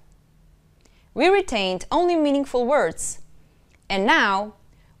better. We retained only meaningful words, and now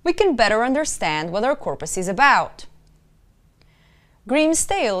we can better understand what our corpus is about. Grimm's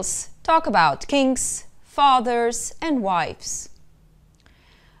tales talk about kings, fathers, and wives.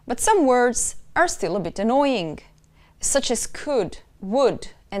 But some words are still a bit annoying, such as could, would,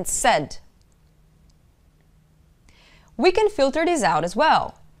 and said. We can filter these out as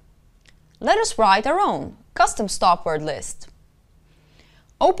well. Let us write our own custom stop word list.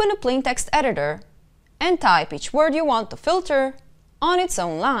 Open a plain text editor and type each word you want to filter on its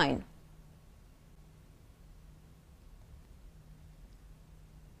own line.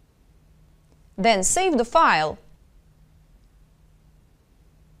 Then save the file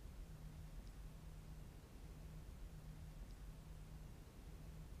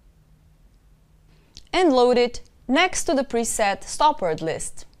and load it next to the preset stop word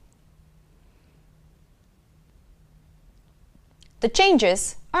list. The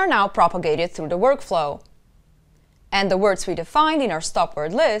changes are now propagated through the workflow, and the words we defined in our stop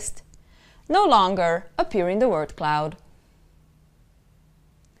word list no longer appear in the word cloud.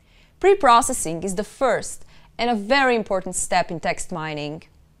 Preprocessing is the first and a very important step in text mining.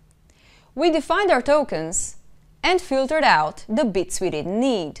 We defined our tokens and filtered out the bits we didn't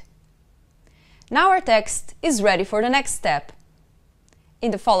need. Now our text is ready for the next step.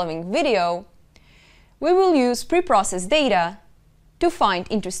 In the following video, we will use preprocessed data to find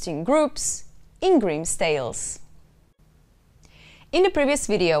interesting groups in Grimm's tales. In the previous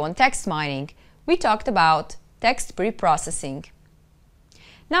video on text mining, we talked about text preprocessing.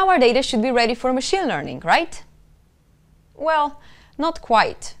 Now our data should be ready for machine learning, right? Well, not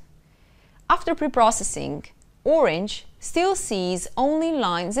quite. After preprocessing, Orange still sees only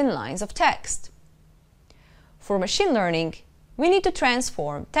lines and lines of text. For machine learning, we need to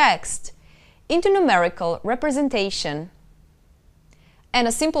transform text into numerical representation. And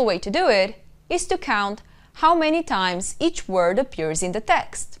a simple way to do it is to count how many times each word appears in the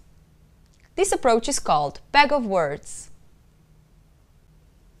text. This approach is called bag of words.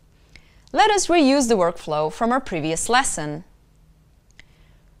 Let us reuse the workflow from our previous lesson.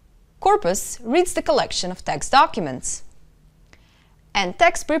 Corpus reads the collection of text documents, and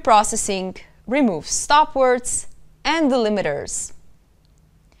text preprocessing removes stop words and delimiters.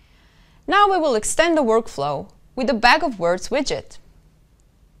 Now we will extend the workflow with the bag of words widget.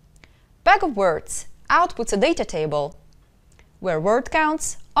 Bag of words outputs a data table where word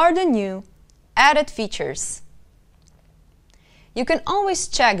counts are the new added features. You can always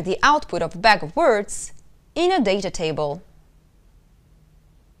check the output of a bag of words in a data table.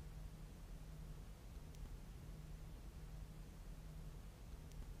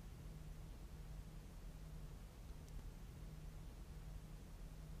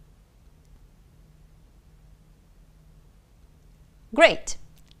 Great!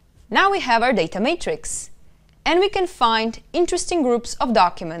 Now we have our data matrix, and we can find interesting groups of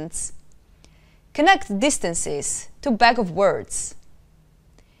documents. Connect distances to bag of words.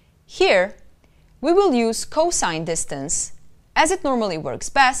 Here, we will use cosine distance, as it normally works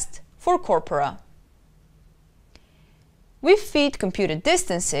best for corpora. We feed computed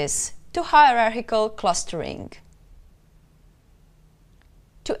distances to hierarchical clustering.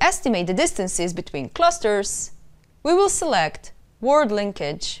 To estimate the distances between clusters, we will select word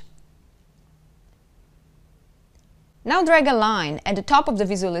linkage. Now drag a line at the top of the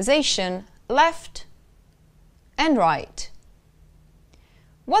visualization left and right.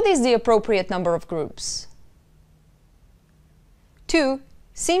 What is the appropriate number of groups? 2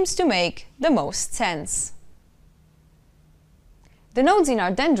 seems to make the most sense. The nodes in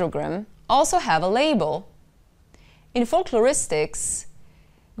our dendrogram also have a label. In folkloristics,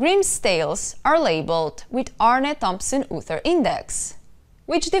 Grimm's tales are labeled with Arne Thompson Uther index,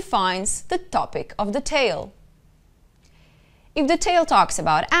 which defines the topic of the tale. If the tale talks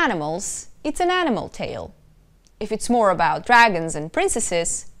about animals, it's an animal tale. If it's more about dragons and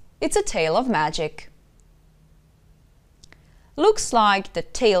princesses, it's a tale of magic. Looks like the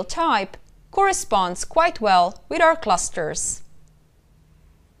tale type corresponds quite well with our clusters.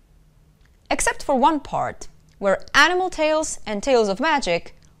 Except for one part, where animal tails and tails of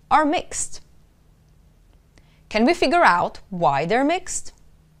magic are mixed. Can we figure out why they're mixed?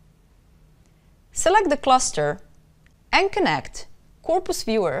 Select the cluster and connect Corpus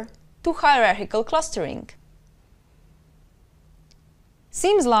Viewer to hierarchical clustering.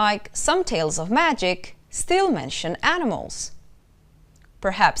 Seems like some tales of magic still mention animals.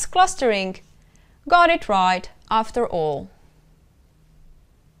 Perhaps clustering got it right after all.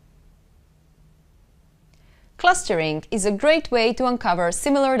 Clustering is a great way to uncover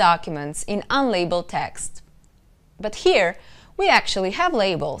similar documents in unlabeled text. But here we actually have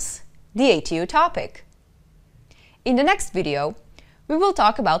labels, the ATU topic. In the next video, we will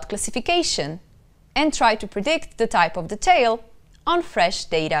talk about classification and try to predict the type of the tail on fresh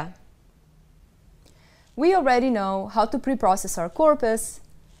data. We already know how to preprocess our corpus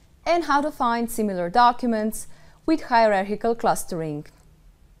and how to find similar documents with hierarchical clustering.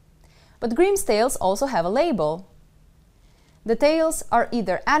 But Grimm's tales also have a label. The tales are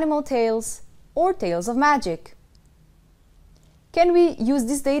either animal tales or tales of magic. Can we use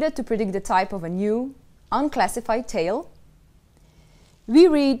this data to predict the type of a new, unclassified tale? We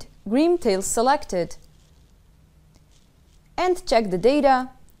read Grimm Tales Selected and check the data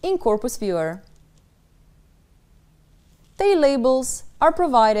in Corpus Viewer. Tail labels are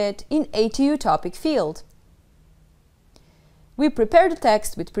provided in ATU topic field. We prepare the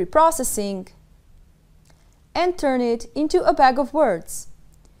text with preprocessing and turn it into a bag of words,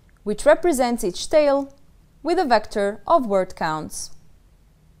 which represents each tale with a vector of word counts.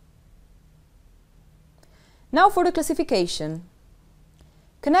 Now for the classification.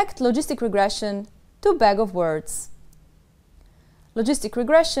 Connect logistic regression to bag of words. Logistic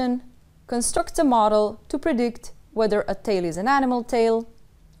regression constructs a model to predict whether a tale is an animal tale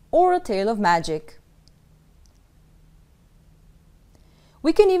or a tale of magic.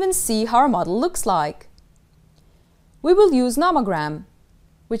 We can even see how our model looks like. We will use nomogram,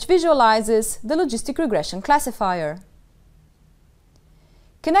 which visualizes the logistic regression classifier.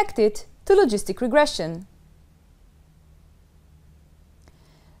 Connect it to logistic regression.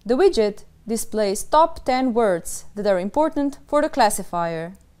 The widget displays top 10 words that are important for the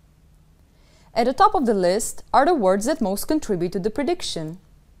classifier. At the top of the list are the words that most contribute to the prediction.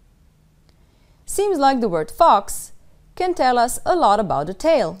 Seems like the word fox can tell us a lot about the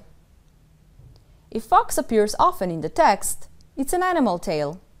tale. If fox appears often in the text, it's an animal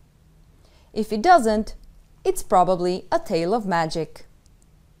tale. If it doesn't, it's probably a tale of magic.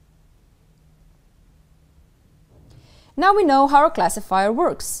 Now we know how our classifier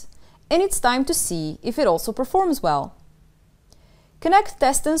works, and it's time to see if it also performs well. Connect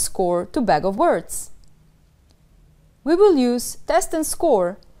test and score to bag of words. We will use test and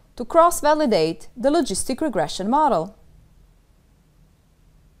score to cross-validate the logistic regression model.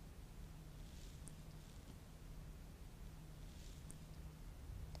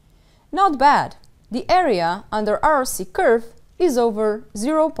 Not bad. The area under RRC curve is over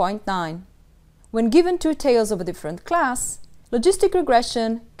 0.9. When given two tales of a different class, logistic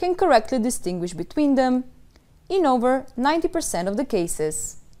regression can correctly distinguish between them in over 90% of the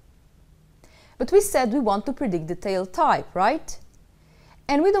cases. But we said we want to predict the tale type, right?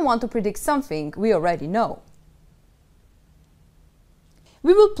 And we don't want to predict something we already know.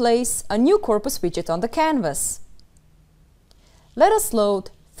 We will place a new corpus widget on the canvas. Let us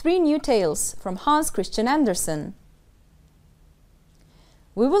load 3 new tales from Hans Christian Andersen.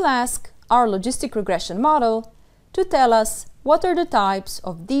 We will ask our logistic regression model to tell us what are the types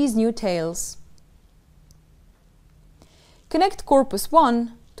of these new tales. Connect Corpus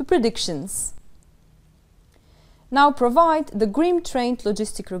 1 to predictions. Now provide the Grimm-trained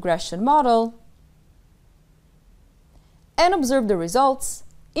logistic regression model and observe the results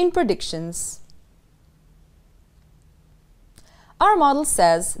in predictions. Our model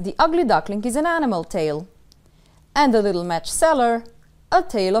says the ugly duckling is an animal tale and the little match seller a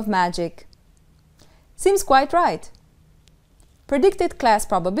tale of magic. Seems quite right. Predicted class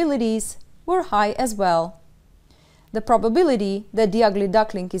probabilities were high as well. The probability that the ugly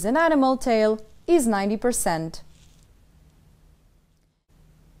duckling is an animal tale is 90%.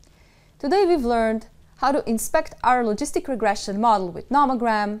 Today we've learned how to inspect our logistic regression model with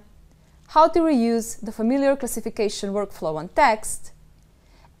nomogram, how to reuse the familiar classification workflow on text,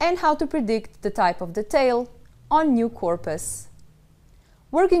 and how to predict the type of the tale on new corpus.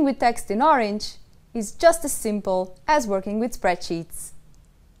 Working with text in Orange is just as simple as working with spreadsheets.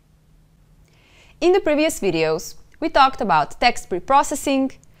 In the previous videos, we talked about text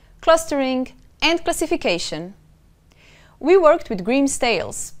preprocessing, clustering, and classification. We worked with Grimm's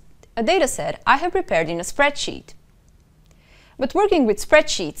tales, a dataset I have prepared in a spreadsheet. But working with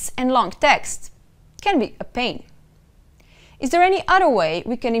spreadsheets and long text can be a pain. Is there any other way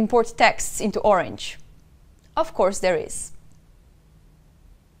we can import texts into Orange? Of course there is.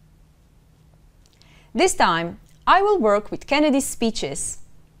 This time, I will work with Kennedy's speeches.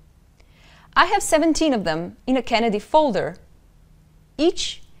 I have 17 of them in a Kennedy folder,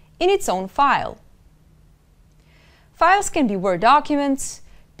 each in its own file. Files can be Word documents,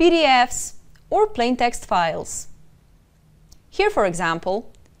 PDFs, or plain text files. Here, for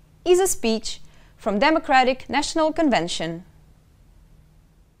example, is a speech from Democratic National Convention.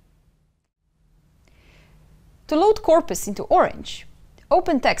 To load corpus into Orange,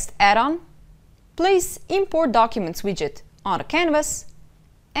 open Text add-on, place Import Documents widget on a canvas,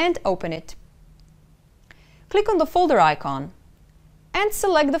 and open it. Click on the folder icon and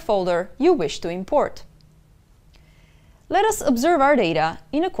select the folder you wish to import. Let us observe our data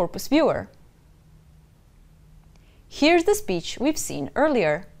in a corpus viewer. Here's the speech we've seen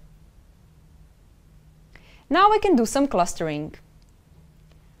earlier. Now I can do some clustering.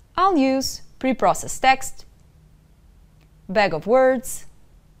 I'll use preprocessed text, bag of words,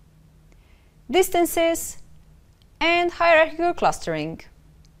 distances, and hierarchical clustering.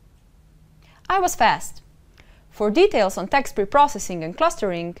 I was fast. For details on text preprocessing and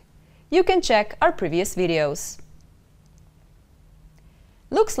clustering, you can check our previous videos.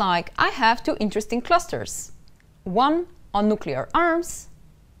 Looks like I have two interesting clusters, one on nuclear arms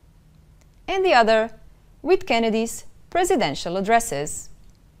and the other with Kennedy's presidential addresses.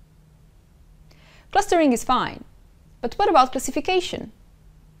 Clustering is fine, but what about classification?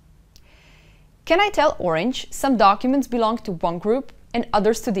 Can I tell Orange some documents belong to one group and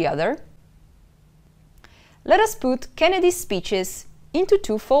others to the other? Let us put Kennedy's speeches into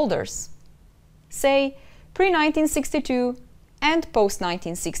two folders, say pre-1962 and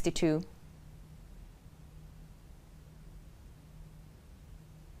post-1962.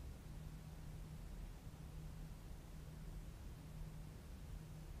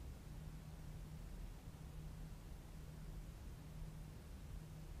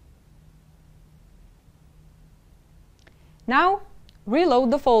 Now,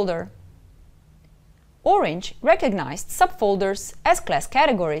 reload the folder. Orange recognized subfolders as class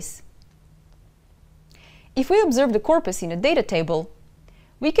categories. If we observe the corpus in a data table,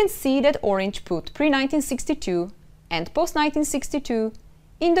 we can see that Orange put pre-1962 and post-1962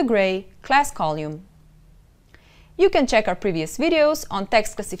 in the gray class column. You can check our previous videos on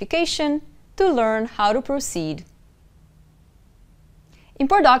text classification to learn how to proceed.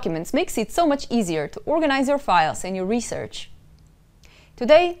 Import documents makes it so much easier to organize your files and your research.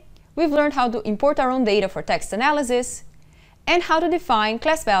 Today, we've learned how to import our own data for text analysis and how to define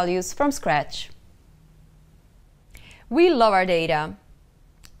class values from scratch. We love our data,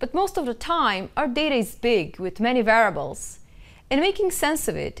 but most of the time our data is big with many variables, and making sense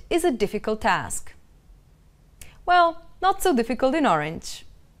of it is a difficult task. Well, not so difficult in Orange.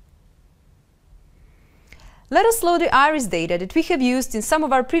 Let us load the iris data that we have used in some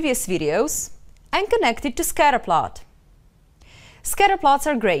of our previous videos and connect it to scatterplot. Scatterplots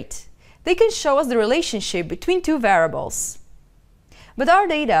are great. They can show us the relationship between two variables. But our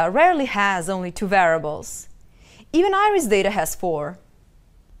data rarely has only two variables. Even iris data has 4.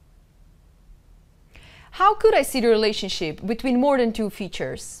 How could I see the relationship between more than two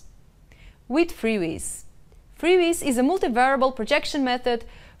features? With freeviz. Freeviz is a multivariable projection method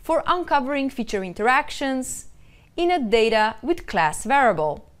for uncovering feature interactions in a data with class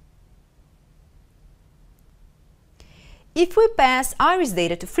variable. If we pass iris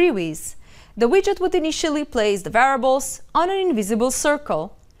data to freeviz, the widget would initially place the variables on an invisible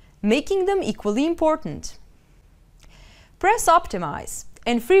circle, making them equally important. Press Optimize,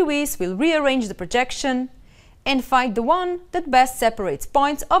 and freeviz will rearrange the projection and find the one that best separates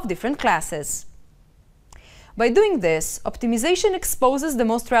points of different classes. By doing this, optimization exposes the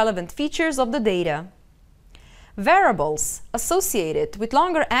most relevant features of the data. Variables associated with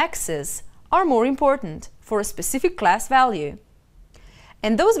longer axes are more important for a specific class value.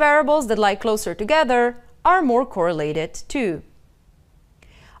 And those variables that lie closer together are more correlated too.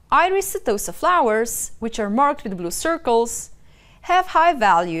 Iris setosa flowers, which are marked with blue circles, have high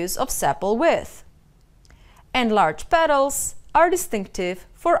values of sepal width. And large petals are distinctive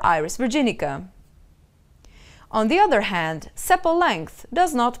for Iris virginica. On the other hand, sepal length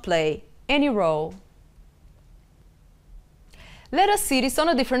does not play any role. Let us see this on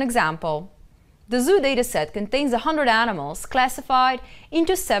a different example. The zoo dataset contains 100 animals classified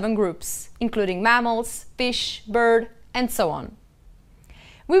into 7 groups, including mammals, fish, bird, and so on.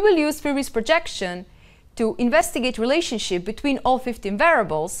 We will use freeviz projection to investigate relationship between all 15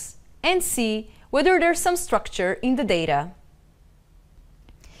 variables and see whether there's some structure in the data.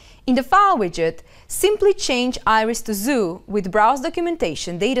 In the File widget, simply change Iris to Zoo with Browse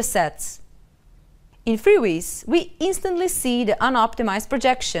Documentation datasets. In freeviz, we instantly see the unoptimized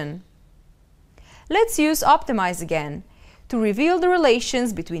projection. Let's use Optimize again to reveal the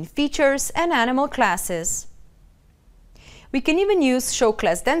relations between features and animal classes. We can even use Show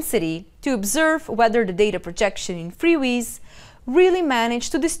Class Density to observe whether the data projection in freeviz really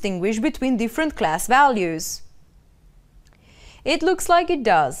managed to distinguish between different class values. It looks like it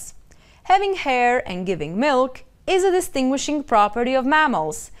does. Having hair and giving milk is a distinguishing property of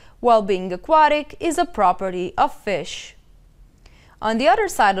mammals, while being aquatic is a property of fish. On the other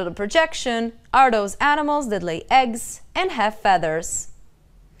side of the projection are those animals that lay eggs and have feathers.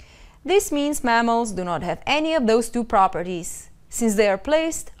 This means mammals do not have any of those two properties, since they are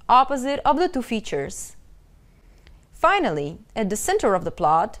placed opposite of the two features. Finally, at the center of the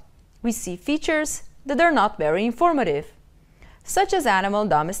plot, we see features that are not very informative, such as animal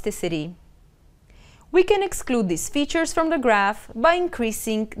domesticity. We can exclude these features from the graph by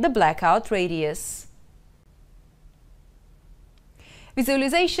increasing the blackout radius.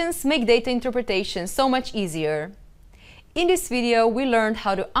 Visualizations make data interpretation so much easier. In this video, we learned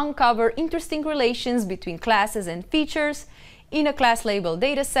how to uncover interesting relations between classes and features in a class label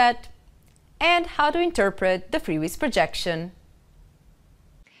dataset, and how to interpret the freeviz projection.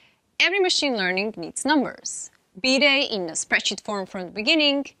 Every machine learning needs numbers, be they in a spreadsheet form from the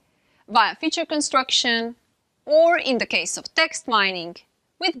beginning, via feature construction, or in the case of text mining,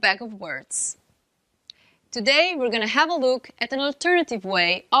 with bag of words. Today we're going to have a look at an alternative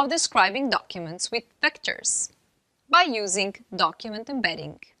way of describing documents with vectors, by using document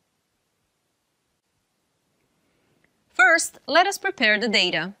embedding. First, let us prepare the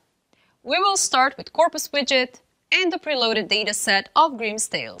data. We will start with corpus widget and the preloaded dataset of Grimm's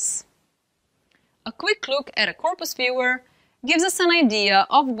Tales. A quick look at a corpus viewer gives us an idea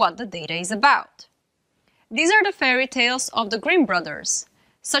of what the data is about. These are the fairy tales of the Grimm brothers,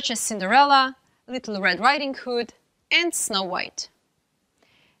 such as Cinderella, Little Red Riding Hood, and Snow White.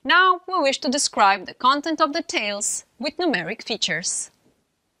 Now we wish to describe the content of the tales with numeric features.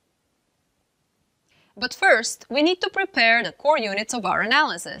 But first, we need to prepare the core units of our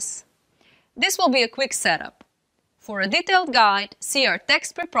analysis. This will be a quick setup. For a detailed guide, see our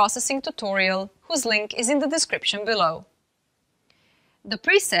text preprocessing tutorial, whose link is in the description below. The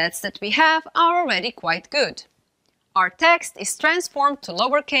presets that we have are already quite good. Our text is transformed to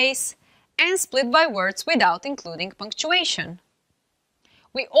lowercase and split by words without including punctuation.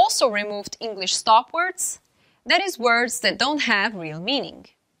 We also removed English stop words, that is, words that don't have real meaning.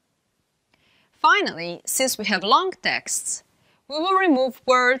 Finally, since we have long texts, we will remove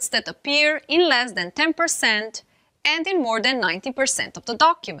words that appear in less than 10% and in more than 90% of the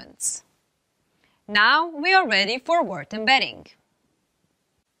documents. Now we are ready for word embedding.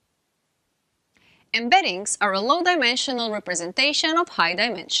 Embeddings are a low-dimensional representation of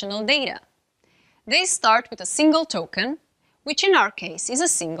high-dimensional data. They start with a single token, which in our case is a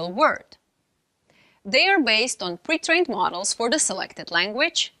single word. They are based on pre-trained models for the selected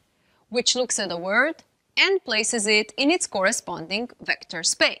language, which looks at a word and places it in its corresponding vector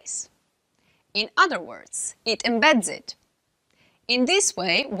space. In other words, it embeds it. In this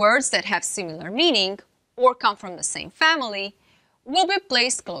way, words that have similar meaning or come from the same family will be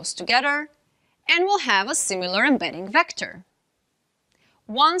placed close together and will have a similar embedding vector.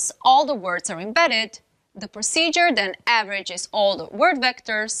 Once all the words are embedded, the procedure then averages all the word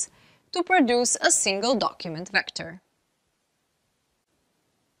vectors to produce a single document vector.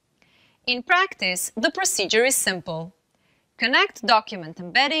 In practice, the procedure is simple. Connect document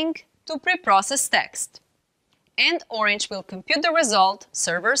embedding to preprocess text, and Orange will compute the result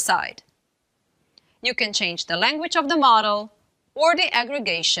server-side. You can change the language of the model or the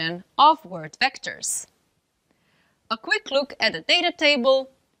aggregation of word vectors. A quick look at the data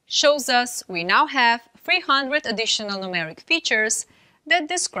table shows us we now have 300 additional numeric features that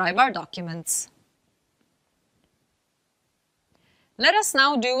describe our documents. Let us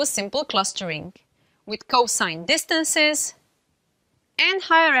now do a simple clustering with cosine distances and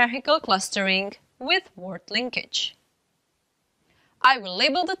hierarchical clustering with word linkage. I will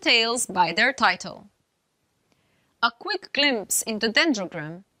label the tales by their title. A quick glimpse into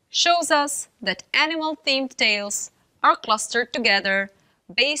dendrogram shows us that animal-themed tales are clustered together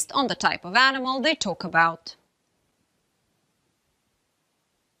based on the type of animal they talk about.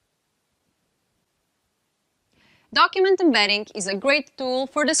 Document embedding is a great tool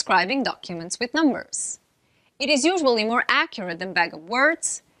for describing documents with numbers. It is usually more accurate than bag of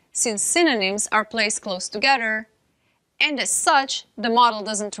words, since synonyms are placed close together, And as such, the model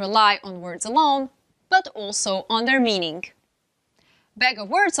doesn't rely on words alone, but also on their meaning. Bag of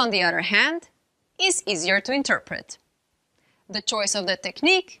words, on the other hand, is easier to interpret. The choice of the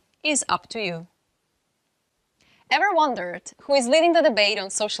technique is up to you. Ever wondered who is leading the debate on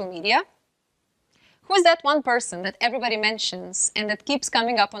social media? Who is that one person that everybody mentions and that keeps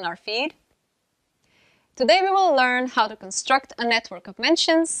coming up on our feed? Today we will learn how to construct a network of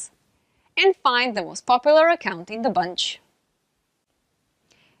mentions and find the most popular account in the bunch.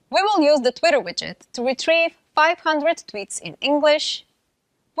 We will use the Twitter widget to retrieve 500 tweets in English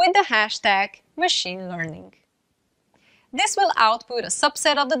with the hashtag machine learning. This will output a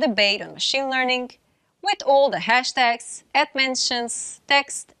subset of the debate on machine learning with all the hashtags, @mentions,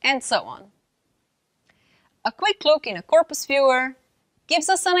 text, and so on. A quick look in a corpus viewer gives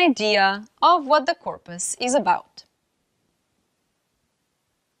us an idea of what the corpus is about.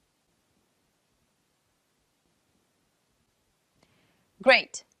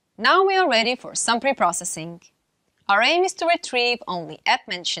 Great! Now we are ready for some preprocessing. Our aim is to retrieve only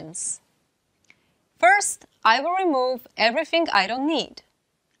 @mentions. First, I will remove everything I don't need,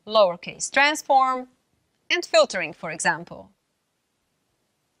 lowercase transform, and filtering, for example.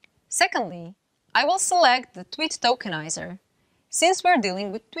 Secondly, I will select the tweet tokenizer, since we're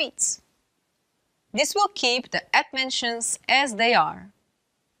dealing with tweets. This will keep the @mentions as they are.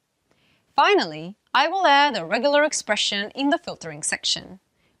 Finally, I will add a regular expression in the filtering section,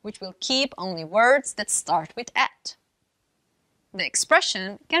 which will keep only words that start with @. The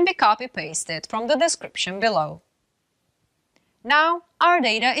expression can be copy-pasted from the description below. Now, our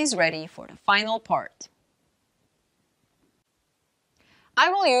data is ready for the final part. I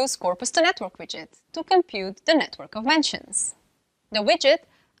will use Corpus to Network widget to compute the network of mentions. The widget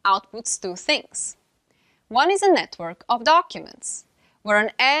outputs two things. One is a network of documents, where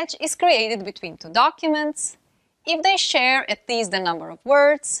an edge is created between two documents if they share at least the number of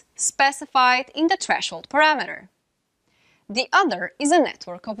words specified in the threshold parameter. The other is a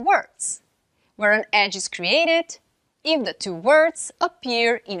network of words, where an edge is created if the two words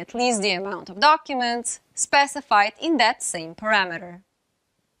appear in at least the amount of documents specified in that same parameter.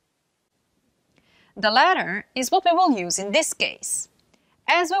 The latter is what we will use in this case,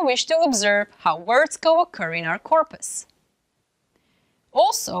 as we wish to observe how words co-occur in our corpus.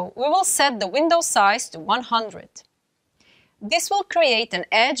 Also, we will set the window size to 100. This will create an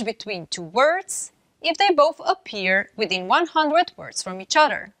edge between two words if they both appear within 100 words from each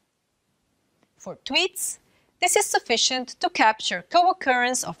other. For tweets, this is sufficient to capture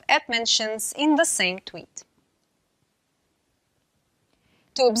co-occurrence of @mentions in the same tweet.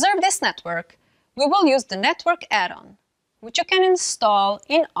 To observe this network, we will use the network add-on, which you can install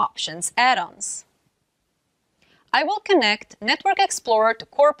in Options add-ons. I will connect Network Explorer to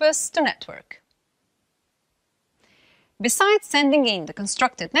Corpus to Network. Besides sending in the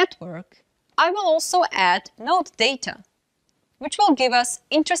constructed network, I will also add node data, which will give us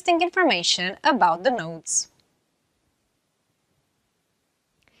interesting information about the nodes.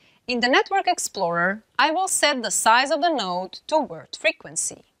 In the Network Explorer, I will set the size of the node to word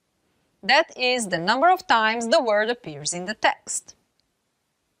frequency. That is the number of times the word appears in the text.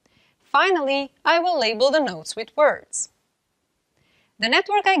 Finally, I will label the nodes with words. The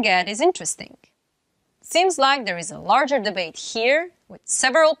network I get is interesting. Seems like there is a larger debate here with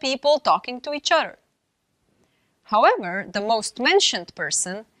several people talking to each other. However, the most mentioned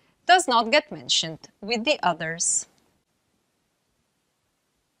person does not get mentioned with the others.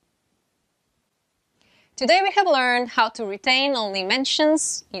 Today we have learned how to retain only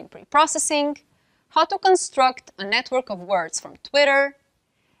mentions in preprocessing, how to construct a network of words from Twitter,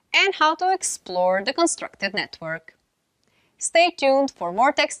 and how to explore the constructed network. Stay tuned for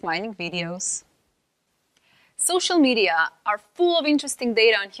more text mining videos. Social media are full of interesting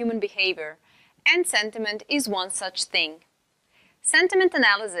data on human behavior, and sentiment is one such thing. Sentiment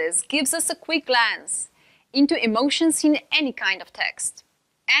analysis gives us a quick glance into emotions in any kind of text,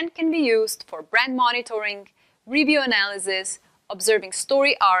 and can be used for brand monitoring, review analysis, observing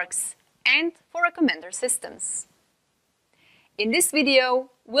story arcs, and for recommender systems. In this video,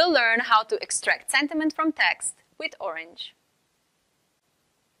 we'll learn how to extract sentiment from text with Orange.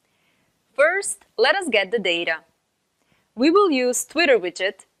 First, let us get the data. We will use Twitter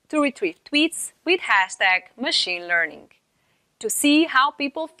widget to retrieve tweets with hashtag machine learning to see how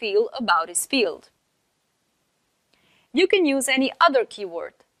people feel about this field. You can use any other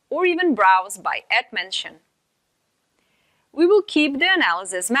keyword or even browse by @mention. We will keep the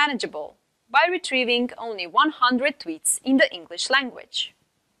analysis manageable by retrieving only 100 tweets in the English language.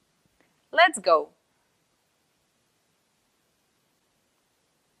 Let's go!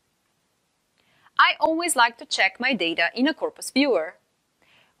 I always like to check my data in a corpus viewer.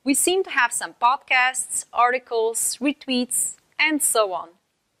 We seem to have some podcasts, articles, retweets, and so on.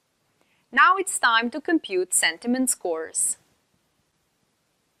 Now it's time to compute sentiment scores.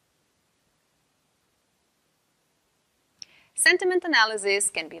 Sentiment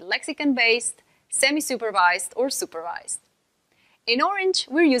analysis can be lexicon-based, semi-supervised, or supervised. In Orange,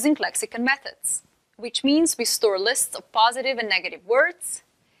 we're using lexicon methods, which means we store lists of positive and negative words,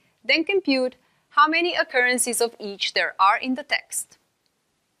 then compute how many occurrences of each there are in the text.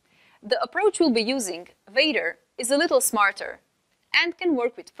 The approach we'll be using, Vader, is a little smarter and can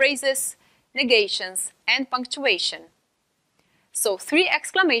work with phrases, negations, and punctuation. So 3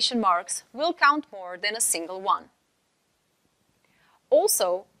 exclamation marks will count more than a single one.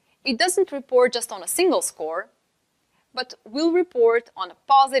 Also, it doesn't report just on a single score, but will report on a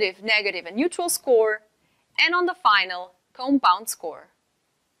positive, negative, and neutral score, and on the final compound score.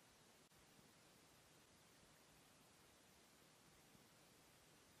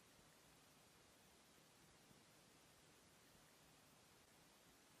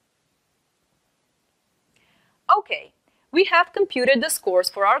 Okay, we have computed the scores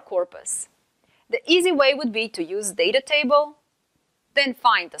for our corpus. The easy way would be to use data table, then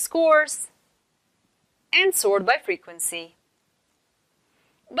find the scores, and sort by frequency.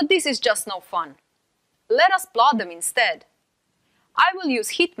 But this is just no fun. Let us plot them instead. I will use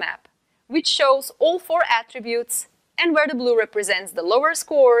heat map, which shows all 4 attributes and where the blue represents the lower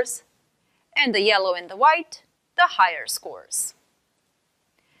scores, and the yellow and the white, the higher scores.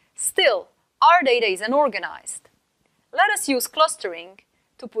 Still, our data is unorganized. Let us use clustering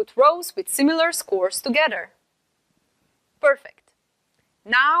to put rows with similar scores together. Perfect.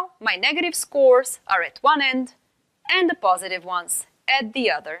 Now my negative scores are at one end and the positive ones at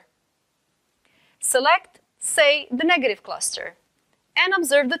the other. Select, say, the negative cluster and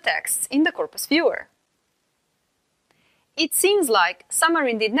observe the texts in the corpus viewer. It seems like some are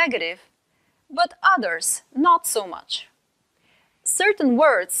indeed negative, but others not so much. Certain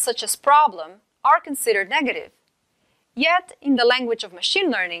words, such as problem, are considered negative, yet in the language of machine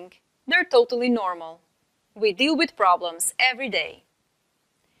learning, they're totally normal. We deal with problems every day.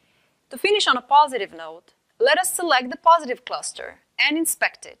 To finish on a positive note, let us select the positive cluster and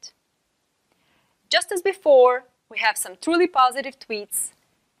inspect it. Just as before, we have some truly positive tweets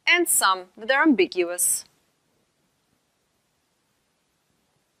and some that are ambiguous.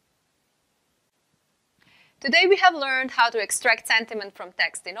 Today we have learned how to extract sentiment from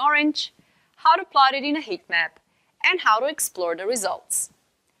text in Orange, how to plot it in a heat map, and how to explore the results.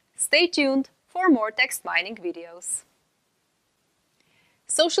 Stay tuned for more text mining videos.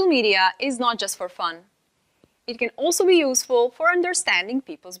 Social media is not just for fun. It can also be useful for understanding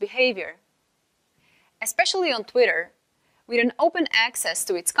people's behavior. Especially on Twitter, with an open access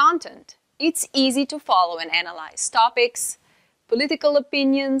to its content, it's easy to follow and analyze topics, political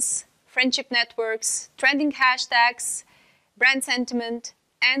opinions, friendship networks, trending hashtags, brand sentiment,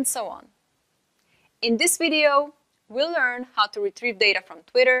 and so on. In this video, we'll learn how to retrieve data from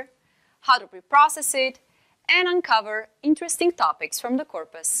Twitter, how to preprocess it, and uncover interesting topics from the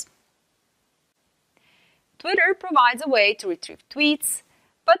corpus. Twitter provides a way to retrieve tweets,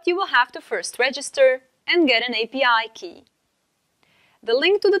 but you will have to first register and get an API key. The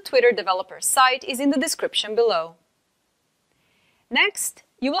link to the Twitter developer site is in the description below. Next,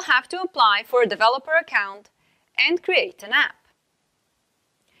 you will have to apply for a developer account and create an app.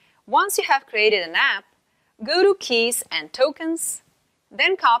 Once you have created an app, go to Keys and Tokens,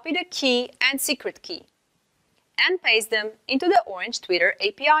 then copy the key and secret key, and paste them into the Orange Twitter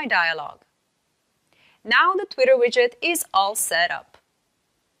API dialog. Now the Twitter widget is all set up.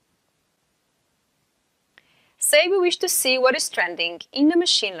 Say we wish to see what is trending in the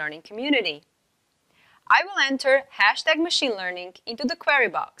machine learning community. I will enter #machine-learning into the query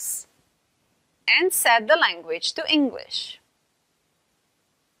box and set the language to English.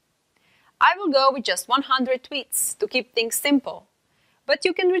 I will go with just 100 tweets to keep things simple, but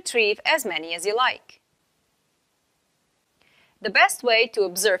you can retrieve as many as you like. The best way to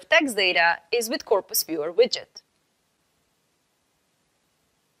observe text data is with Corpus Viewer widget.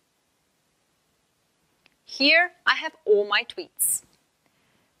 Here I have all my tweets.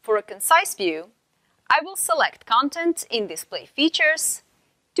 For a concise view, I will select Content in Display Features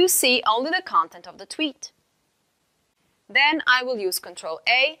to see only the content of the tweet. Then I will use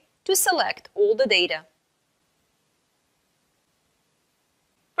Ctrl-A to select all the data.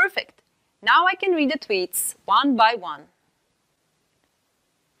 Perfect! Now I can read the tweets one by one.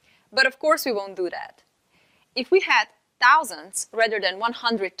 But of course we won't do that. If we had thousands rather than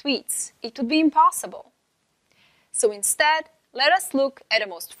 100 tweets, it would be impossible. So instead, let us look at the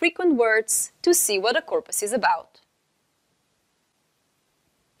most frequent words to see what the corpus is about.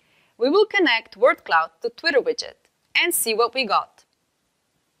 We will connect word cloud to Twitter widget and see what we got.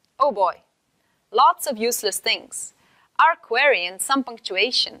 Oh boy, lots of useless things. Our query and some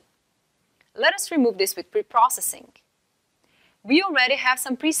punctuation. Let us remove this with preprocessing. We already have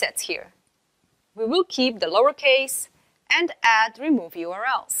some presets here. We will keep the lowercase and add remove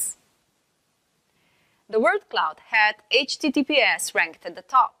URLs. The word cloud had HTTPS ranked at the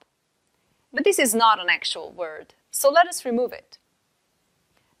top. But this is not an actual word, so let us remove it.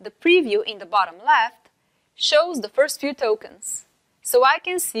 The preview in the bottom left shows the first few tokens, so I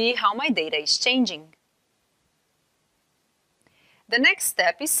can see how my data is changing. The next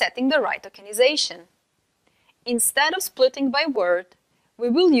step is setting the right tokenization. Instead of splitting by word, we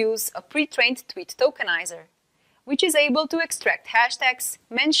will use a pre-trained tweet tokenizer, which is able to extract hashtags,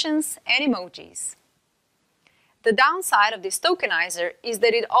 mentions, and emojis. The downside of this tokenizer is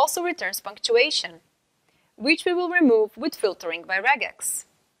that it also returns punctuation, which we will remove with filtering by regex.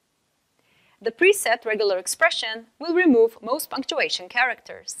 The preset regular expression will remove most punctuation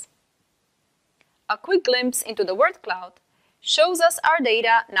characters. A quick glimpse into the word cloud shows us our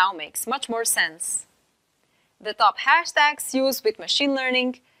data now makes much more sense. The top hashtags used with machine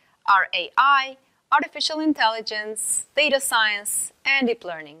learning are AI, artificial intelligence, data science, and deep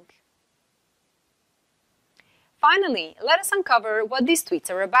learning. Finally, let us uncover what these tweets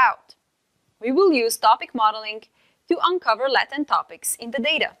are about. We will use topic modeling to uncover latent topics in the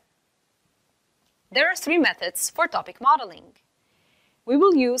data. There are 3 methods for topic modeling. We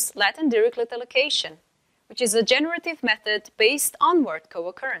will use latent dirichlet allocation, which is a generative method based on word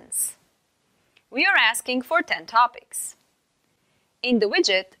co-occurrence. We are asking for 10 topics. In the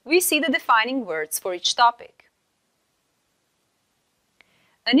widget, we see the defining words for each topic.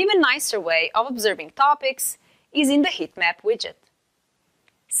 An even nicer way of observing topics is in the heat map widget.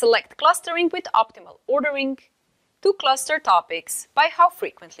 Select clustering with optimal ordering to cluster topics by how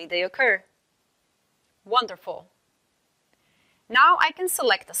frequently they occur. Wonderful! Now I can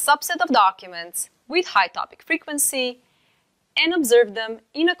select a subset of documents with high topic frequency and observe them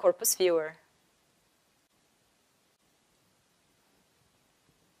in a corpus viewer.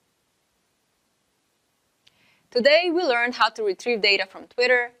 Today we learned how to retrieve data from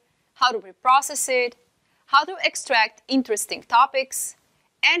Twitter, how to preprocess it, how to extract interesting topics,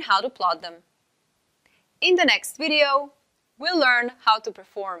 and how to plot them. In the next video, we'll learn how to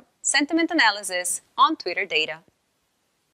perform sentiment analysis on Twitter data.